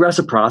 So I think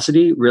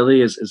reciprocity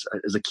really is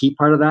a key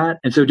part of that.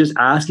 And so just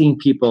asking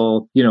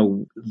people,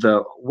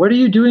 what are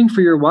you doing for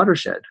your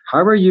watershed?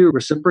 How are you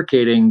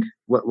reciprocating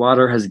what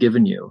water has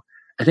given you?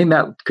 I think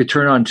that could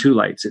turn on two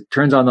lights. It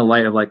turns on the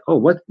light of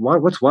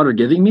what's water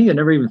giving me? I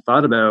never even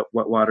thought about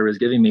what water is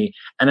giving me.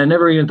 And I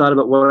never even thought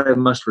about what I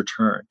must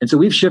return. And so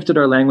we've shifted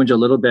our language a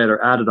little bit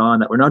or added on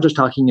that we're not just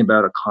talking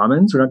about a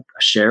commons, we're not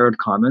a shared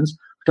commons.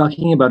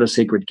 talking about a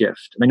sacred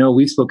gift. And I know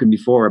we've spoken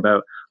before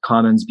about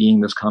commons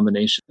being this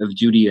combination of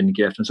duty and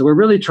gift. And so we're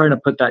really trying to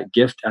put that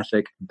gift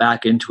ethic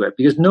back into it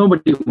because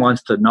nobody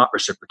wants to not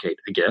reciprocate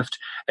a gift.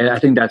 And I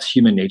think that's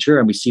human nature.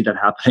 And we see that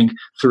happening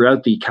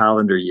throughout the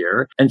calendar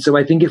year. And so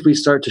I think if we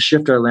start to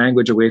shift our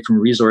language away from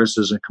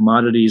resources and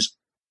commodities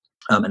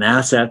and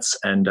assets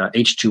and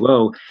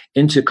H2O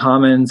into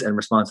commons and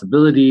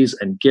responsibilities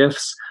and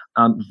gifts,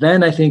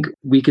 then I think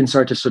we can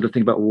start to sort of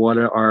think about what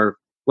are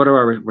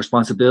our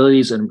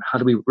responsibilities and how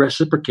do we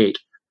reciprocate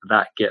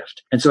that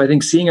gift. And so I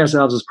think seeing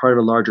ourselves as part of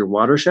a larger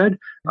watershed,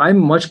 I'm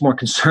much more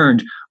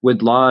concerned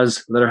with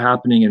laws that are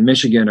happening in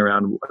Michigan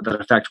around that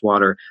affect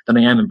water than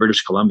I am in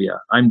British Columbia.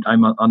 I'm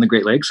on the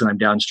Great Lakes and I'm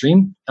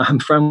downstream. I'm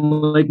from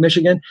Lake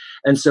Michigan.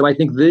 And so I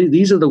think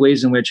these are the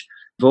ways in which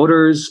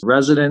voters,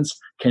 residents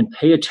can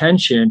pay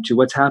attention to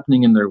what's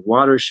happening in their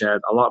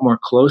watershed a lot more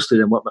closely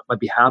than what might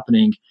be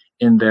happening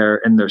in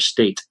their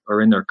state or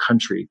in their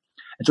country.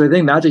 And so I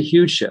think that's a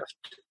huge shift.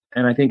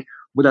 And I think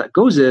where that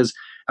goes is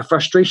a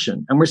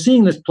frustration. And we're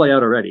seeing this play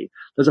out already.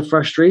 There's a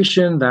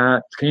frustration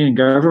that the Canadian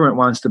government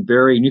wants to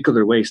bury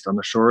nuclear waste on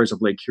the shores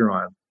of Lake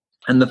Huron.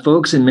 And the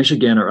folks in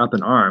Michigan are up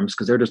in arms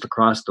because they're just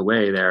across the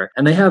way there.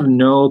 And they have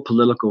no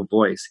political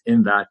voice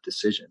in that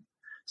decision.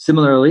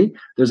 Similarly,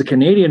 there's a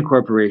Canadian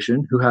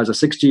corporation who has a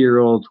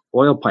 60-year-old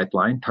oil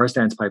pipeline, tar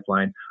sands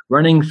pipeline,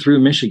 running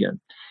through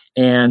Michigan.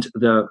 And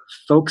the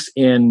folks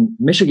in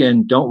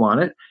Michigan don't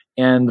want it.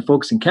 And the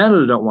folks in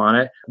Canada don't want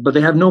it, but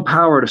they have no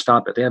power to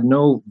stop it. They have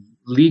no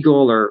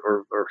legal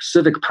or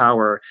civic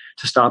power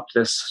to stop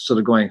this sort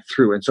of going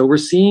through. And so we're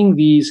seeing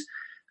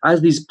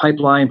as these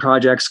pipeline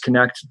projects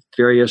connect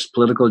various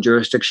political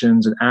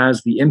jurisdictions and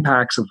as the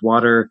impacts of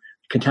water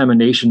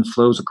contamination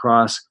flows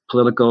across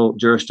political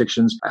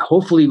jurisdictions,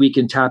 hopefully we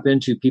can tap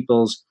into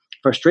people's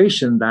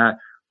frustration that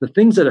the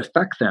things that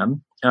affect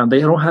them, they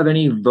don't have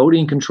any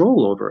voting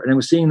control over. And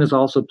we're seeing this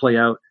also play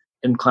out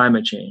in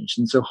climate change.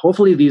 And so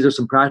hopefully these are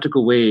some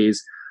practical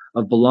ways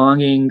of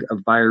belonging, of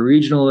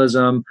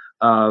bioregionalism,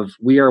 of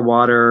we are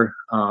water,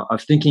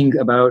 of thinking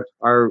about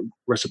our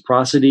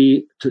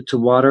reciprocity to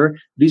water.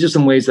 These are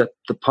some ways that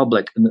the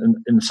public in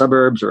the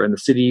suburbs or in the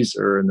cities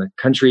or in the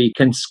country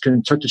can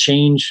start to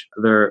change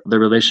their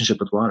relationship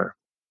with water.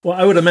 Well,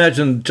 I would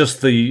imagine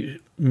just the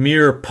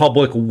mere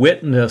public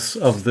witness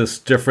of this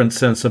different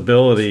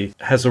sensibility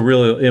has a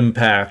real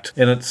impact,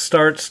 and it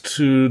starts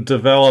to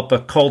develop a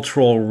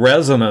cultural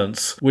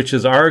resonance, which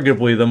is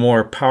arguably the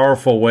more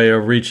powerful way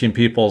of reaching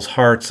people's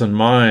hearts and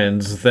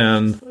minds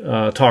than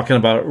talking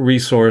about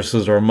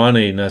resources or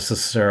money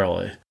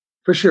necessarily.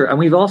 For sure. And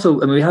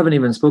we haven't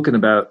even spoken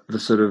about the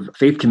sort of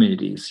faith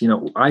communities.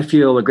 I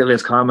feel the Great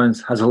Lakes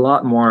Commons has a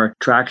lot more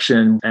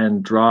traction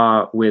and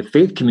draw with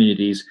faith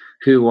communities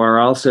who are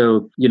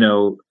also,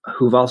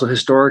 who've also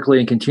historically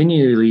and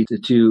continually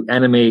to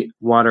animate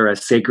water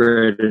as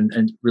sacred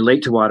and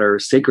relate to water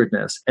as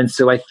sacredness. And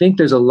so I think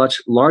there's a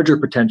much larger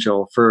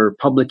potential for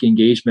public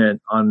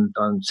engagement on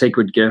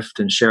sacred gift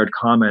and shared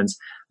commons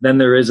than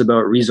there is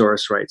about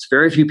resource rights.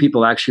 Very few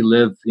people actually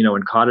live,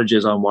 in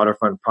cottages on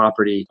waterfront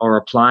property or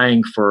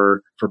applying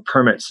for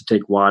permits to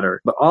take water.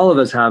 But all of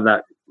us have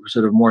that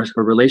sort of more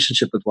a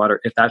relationship with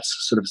water if that's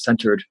sort of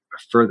centered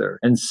further.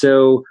 And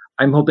so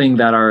I'm hoping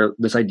that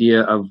this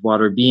idea of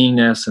water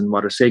beingness and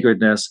water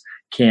sacredness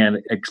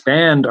can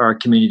expand our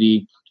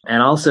community.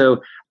 And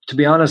also, to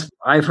be honest,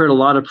 I've had a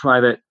lot of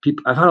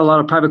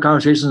private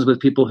conversations with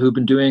people who've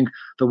been doing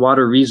the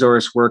water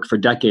resource work for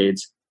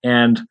decades,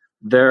 and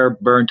they're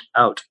burnt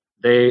out.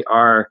 They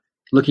are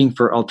looking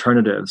for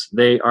alternatives.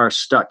 They are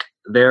stuck.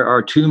 There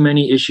are too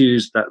many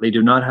issues that they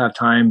do not have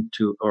time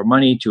to or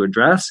money to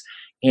address.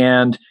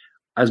 And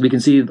as we can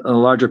see on a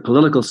larger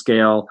political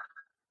scale,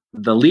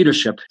 the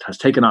leadership has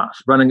taken off.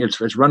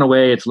 It's run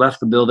away. It's left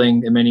the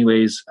building in many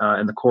ways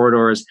in the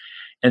corridors.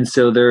 And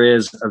so there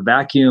is a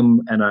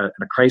vacuum and a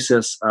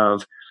crisis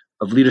of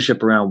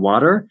leadership around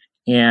water.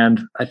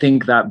 And I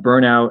think that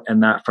burnout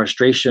and that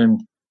frustration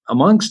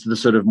amongst the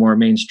sort of more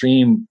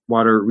mainstream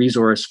water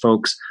resource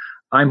folks,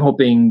 I'm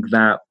hoping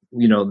that,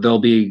 there'll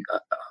be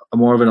a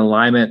more of an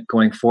alignment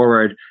going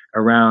forward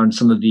around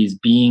some of these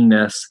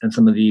beingness and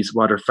some of these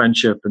water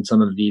friendship and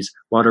some of these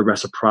water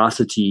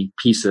reciprocity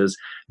pieces,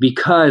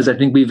 because I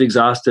think we've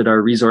exhausted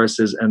our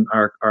resources and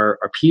our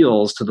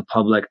appeals to the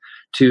public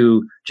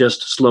to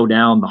just slow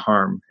down the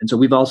harm. And so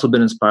we've also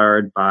been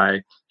inspired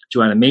by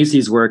Joanna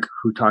Macy's work,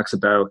 who talks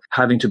about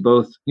having to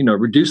both,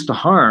 reduce the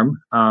harm,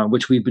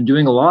 which we've been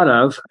doing a lot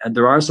of, and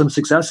there are some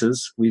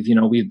successes. We've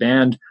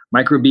banned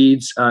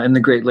microbeads in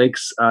the Great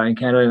Lakes in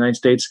Canada and the United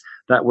States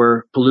that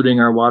were polluting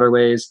our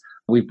waterways.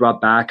 We've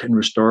brought back and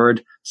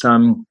restored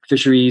some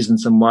fisheries and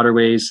some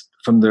waterways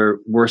from their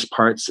worst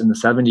parts in the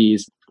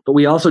 70s. But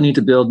we also need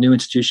to build new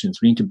institutions.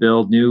 We need to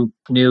build new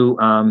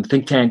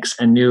think tanks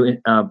and new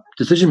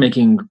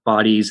decision-making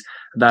bodies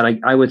that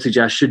I would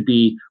suggest should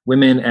be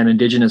women and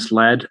Indigenous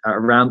led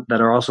around,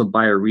 that are also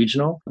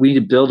bioregional. We need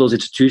to build those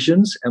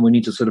institutions, and we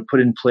need to sort of put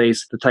in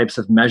place the types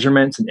of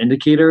measurements and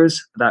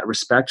indicators that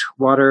respect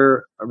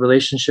water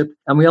relationship.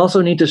 And we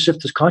also need to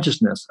shift this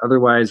consciousness.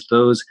 Otherwise,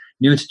 those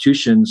new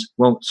institutions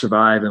won't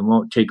survive and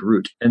won't take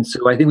root. And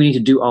so I think we need to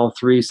do all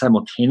three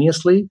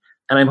simultaneously.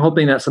 And I'm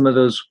hoping that some of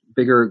those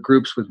bigger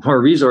groups with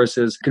more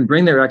resources can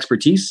bring their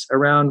expertise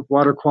around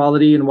water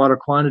quality and water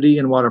quantity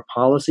and water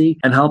policy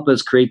and help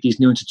us create these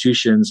new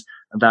institutions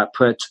that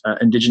put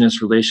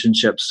Indigenous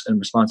relationships and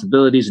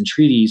responsibilities and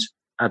treaties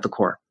at the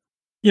core.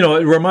 You know,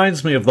 it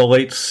reminds me of the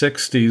late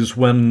 60s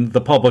when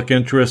the public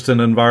interest in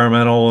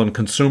environmental and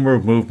consumer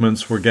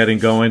movements were getting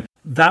going.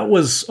 That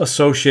was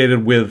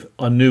associated with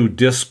a new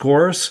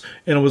discourse,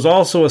 and it was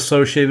also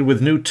associated with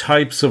new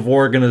types of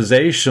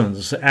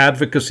organizations,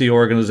 advocacy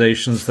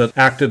organizations that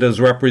acted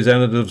as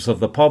representatives of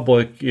the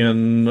public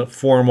in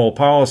formal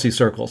policy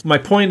circles. My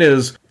point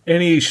is,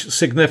 any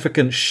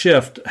significant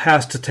shift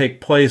has to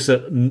take place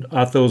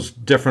at those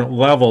different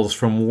levels,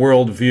 from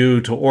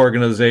worldview to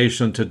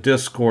organization to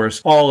discourse,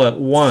 all at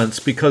once,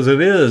 because it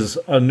is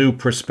a new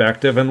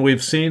perspective. And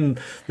we've seen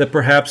that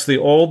perhaps the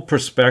old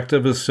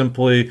perspective has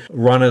simply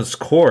run its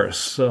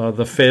course.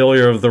 The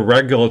failure of the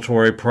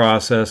regulatory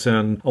process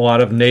and a lot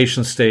of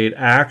nation-state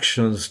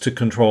actions to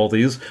control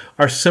these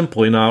are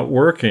simply not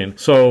working.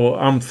 So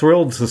I'm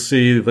thrilled to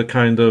see the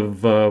kind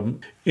of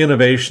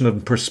innovation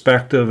of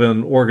perspective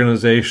and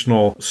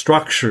organizational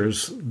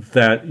structures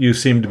that you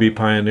seem to be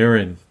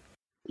pioneering.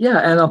 Yeah,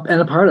 and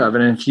a part of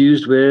and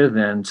infused with,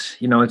 and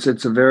I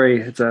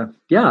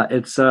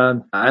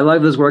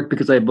love this work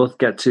because I both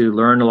get to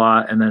learn a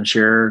lot and then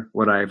share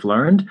what I've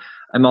learned.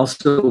 I'm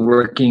also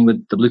working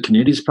with the Blue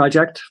Communities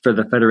Project for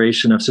the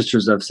Federation of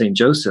Sisters of St.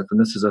 Joseph, and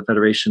this is a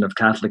federation of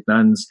Catholic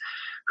nuns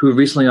who have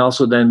recently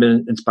also then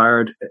been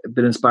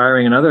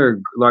inspiring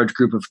another large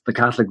group of the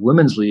Catholic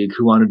Women's League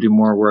who want to do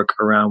more work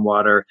around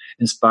water,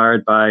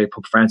 inspired by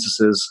Pope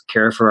Francis's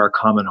Care for Our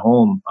Common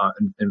Home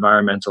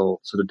environmental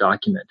sort of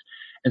document.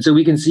 And so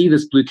we can see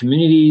this Blue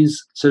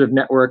Communities sort of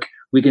network.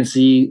 We can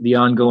see the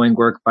ongoing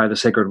work by the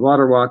Sacred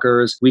Water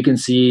Walkers. We can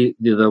see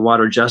the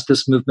water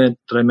justice movement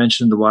that I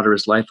mentioned, the Water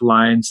is Life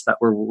Alliance that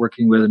we're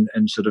working with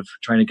and sort of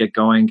trying to get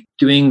going.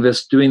 Doing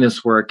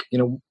this work,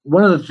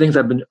 one of the things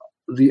I've been,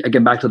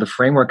 again, back to the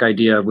framework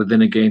idea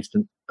within against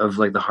of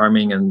like the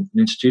harming and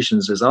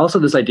institutions, is also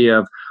this idea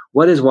of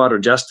what is water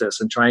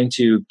justice and trying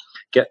to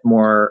get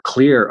more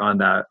clear on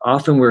that.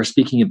 Often we're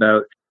speaking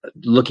about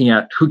looking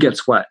at who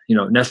gets what.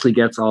 Nestle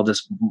gets all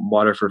this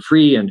water for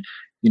free, and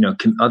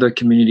other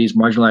communities,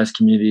 marginalized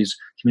communities,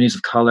 communities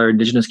of color,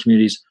 Indigenous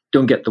communities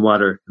don't get the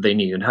water they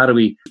need. And how do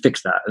we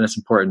fix that? And that's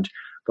important.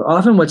 But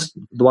often what's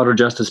the water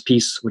justice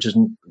piece, which is,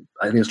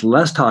 I think, is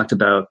less talked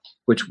about,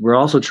 which we're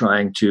also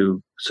trying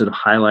to sort of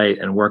highlight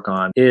and work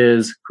on,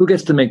 is who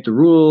gets to make the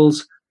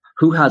rules,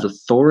 who has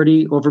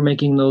authority over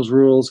making those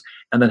rules,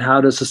 and then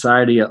how does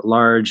society at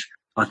large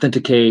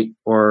authenticate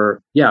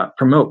or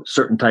promote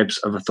certain types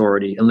of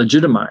authority and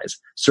legitimize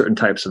certain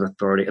types of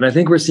authority. And I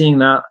think we're seeing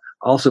that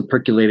also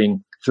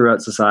percolating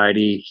throughout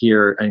society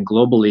here and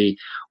globally,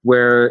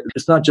 where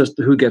it's not just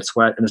who gets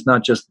what, and it's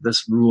not just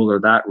this rule or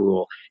that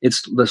rule.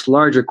 It's this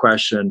larger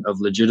question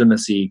of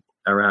legitimacy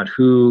around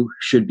who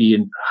should be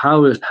and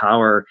how is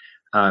power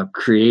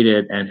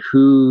created, and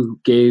who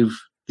gave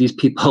these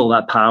people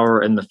that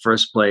power in the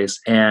first place,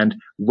 and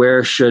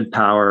where should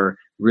power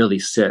really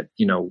sit?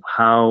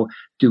 How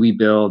do we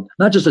build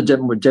not just a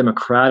more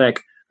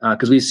democratic,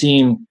 because we've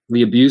seen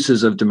the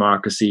abuses of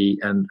democracy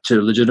and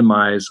to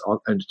legitimize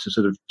and to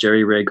sort of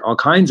jerry-rig all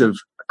kinds of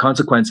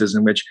consequences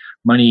in which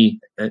money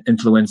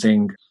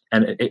influencing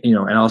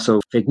and also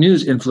fake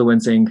news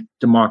influencing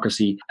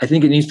democracy. I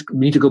think we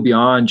need to go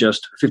beyond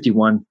just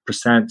 51%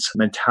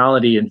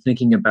 mentality and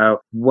thinking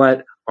about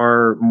what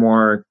are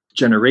more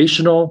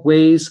generational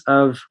ways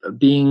of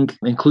being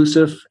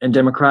inclusive and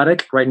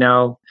democratic. Right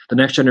now, the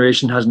next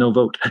generation has no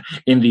vote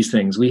in these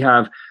things. We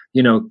have,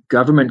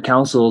 government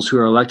councils who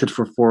are elected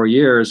for 4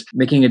 years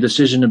making a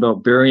decision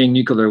about burying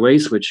nuclear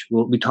waste, which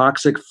will be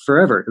toxic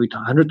forever. It'll be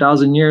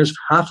 100,000 years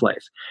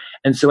half-life.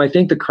 And so I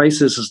think the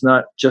crisis is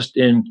not just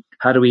in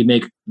how do we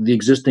make the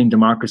existing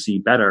democracy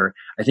better.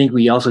 I think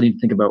we also need to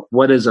think about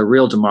what is a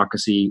real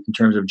democracy in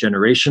terms of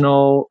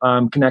generational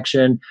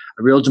connection,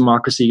 a real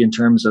democracy in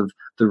terms of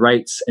the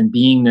rights and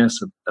beingness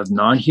of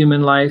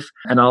non-human life,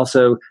 and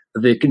also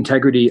the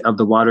integrity of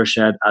the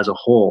watershed as a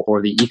whole,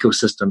 or the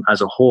ecosystem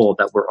as a whole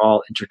that we're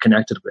all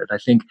interconnected with. I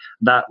think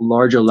that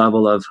larger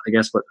level of, I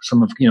guess, what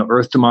some of,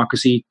 Earth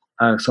democracy,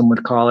 some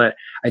would call it,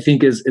 I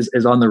think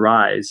is on the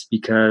rise,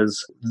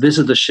 because this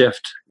is the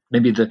shift,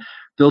 maybe the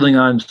building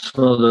on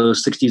some of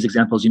those 60s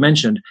examples you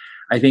mentioned.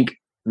 I think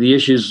the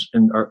issues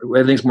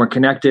everything's more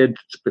connected,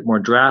 it's a bit more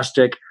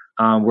drastic.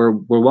 We're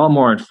well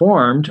more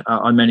informed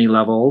on many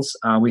levels.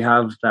 We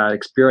have that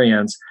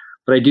experience,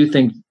 but I do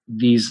think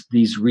these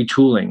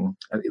retooling.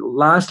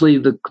 Lastly,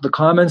 the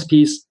commons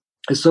piece,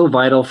 is so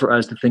vital for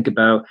us to think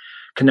about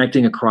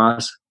connecting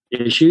across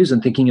issues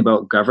and thinking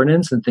about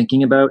governance and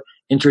thinking about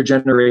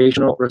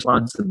intergenerational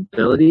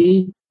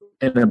responsibility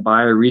in a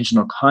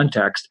bioregional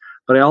context.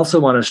 But I also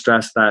want to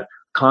stress that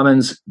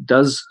Commons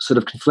does sort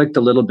of conflict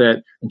a little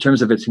bit in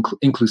terms of its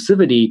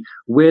inclusivity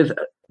with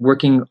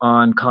working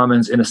on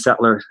commons in a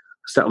settler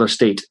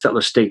states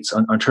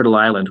on Turtle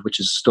Island,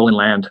 which is stolen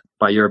land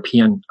by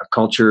European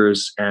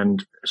cultures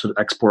and sort of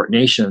export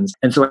nations.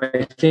 And so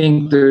I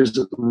think there's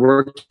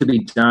work to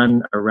be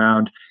done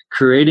around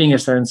creating a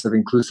sense of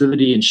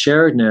inclusivity and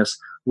sharedness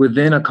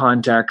within a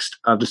context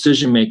of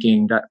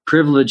decision-making that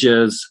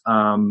privileges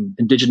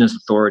Indigenous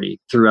authority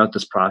throughout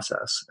this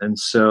process. And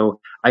so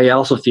I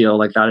also feel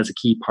like that is a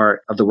key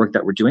part of the work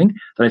that we're doing,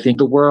 that I think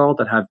the world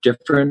that have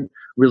different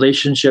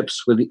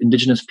relationships with the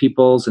Indigenous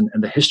peoples and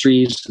the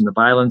histories and the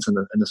violence and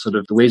the sort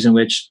of the ways in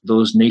which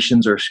those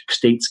nations or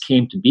states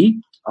came to be.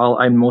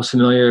 I'm most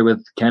familiar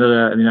with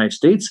Canada and the United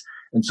States.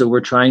 And so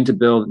we're trying to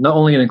build not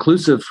only an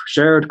inclusive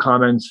shared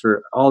commons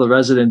for all the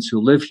residents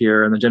who live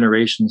here and the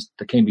generations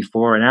that came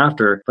before and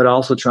after, but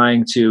also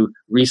trying to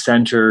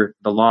recenter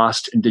the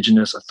lost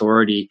Indigenous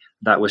authority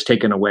that was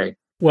taken away.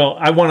 Well,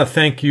 I want to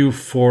thank you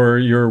for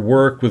your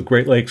work with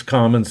Great Lakes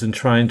Commons in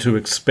trying to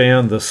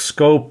expand the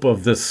scope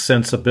of this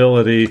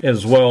sensibility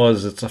as well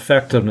as its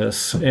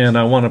effectiveness. And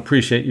I want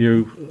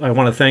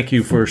to thank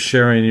you for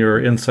sharing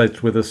your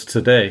insights with us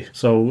today.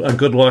 So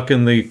good luck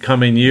in the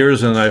coming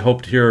years, and I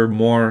hope to hear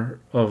more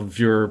of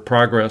your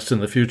progress in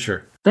the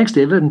future. Thanks,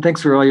 David, and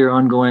thanks for all your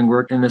ongoing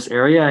work in this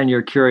area and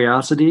your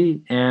curiosity.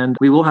 And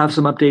we will have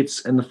some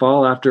updates in the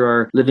fall after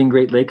our Living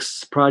Great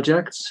Lakes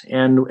projects.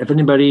 And if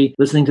anybody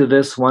listening to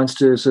this wants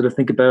to sort of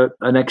think about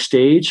a next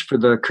stage for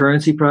the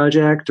Currency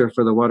project or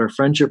for the Water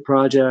Friendship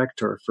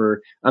project or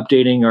for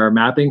updating our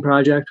mapping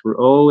project, we're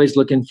always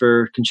looking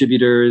for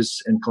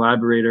contributors and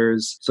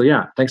collaborators. So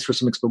yeah, thanks for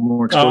some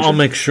more exposure. I'll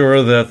make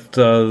sure that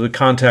the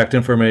contact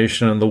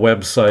information and the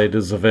website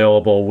is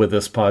available with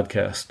this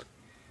podcast.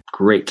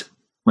 Great.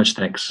 Much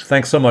thanks.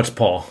 Thanks so much,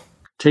 Paul.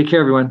 Take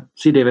care, everyone.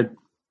 See you, David.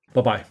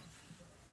 Bye-bye.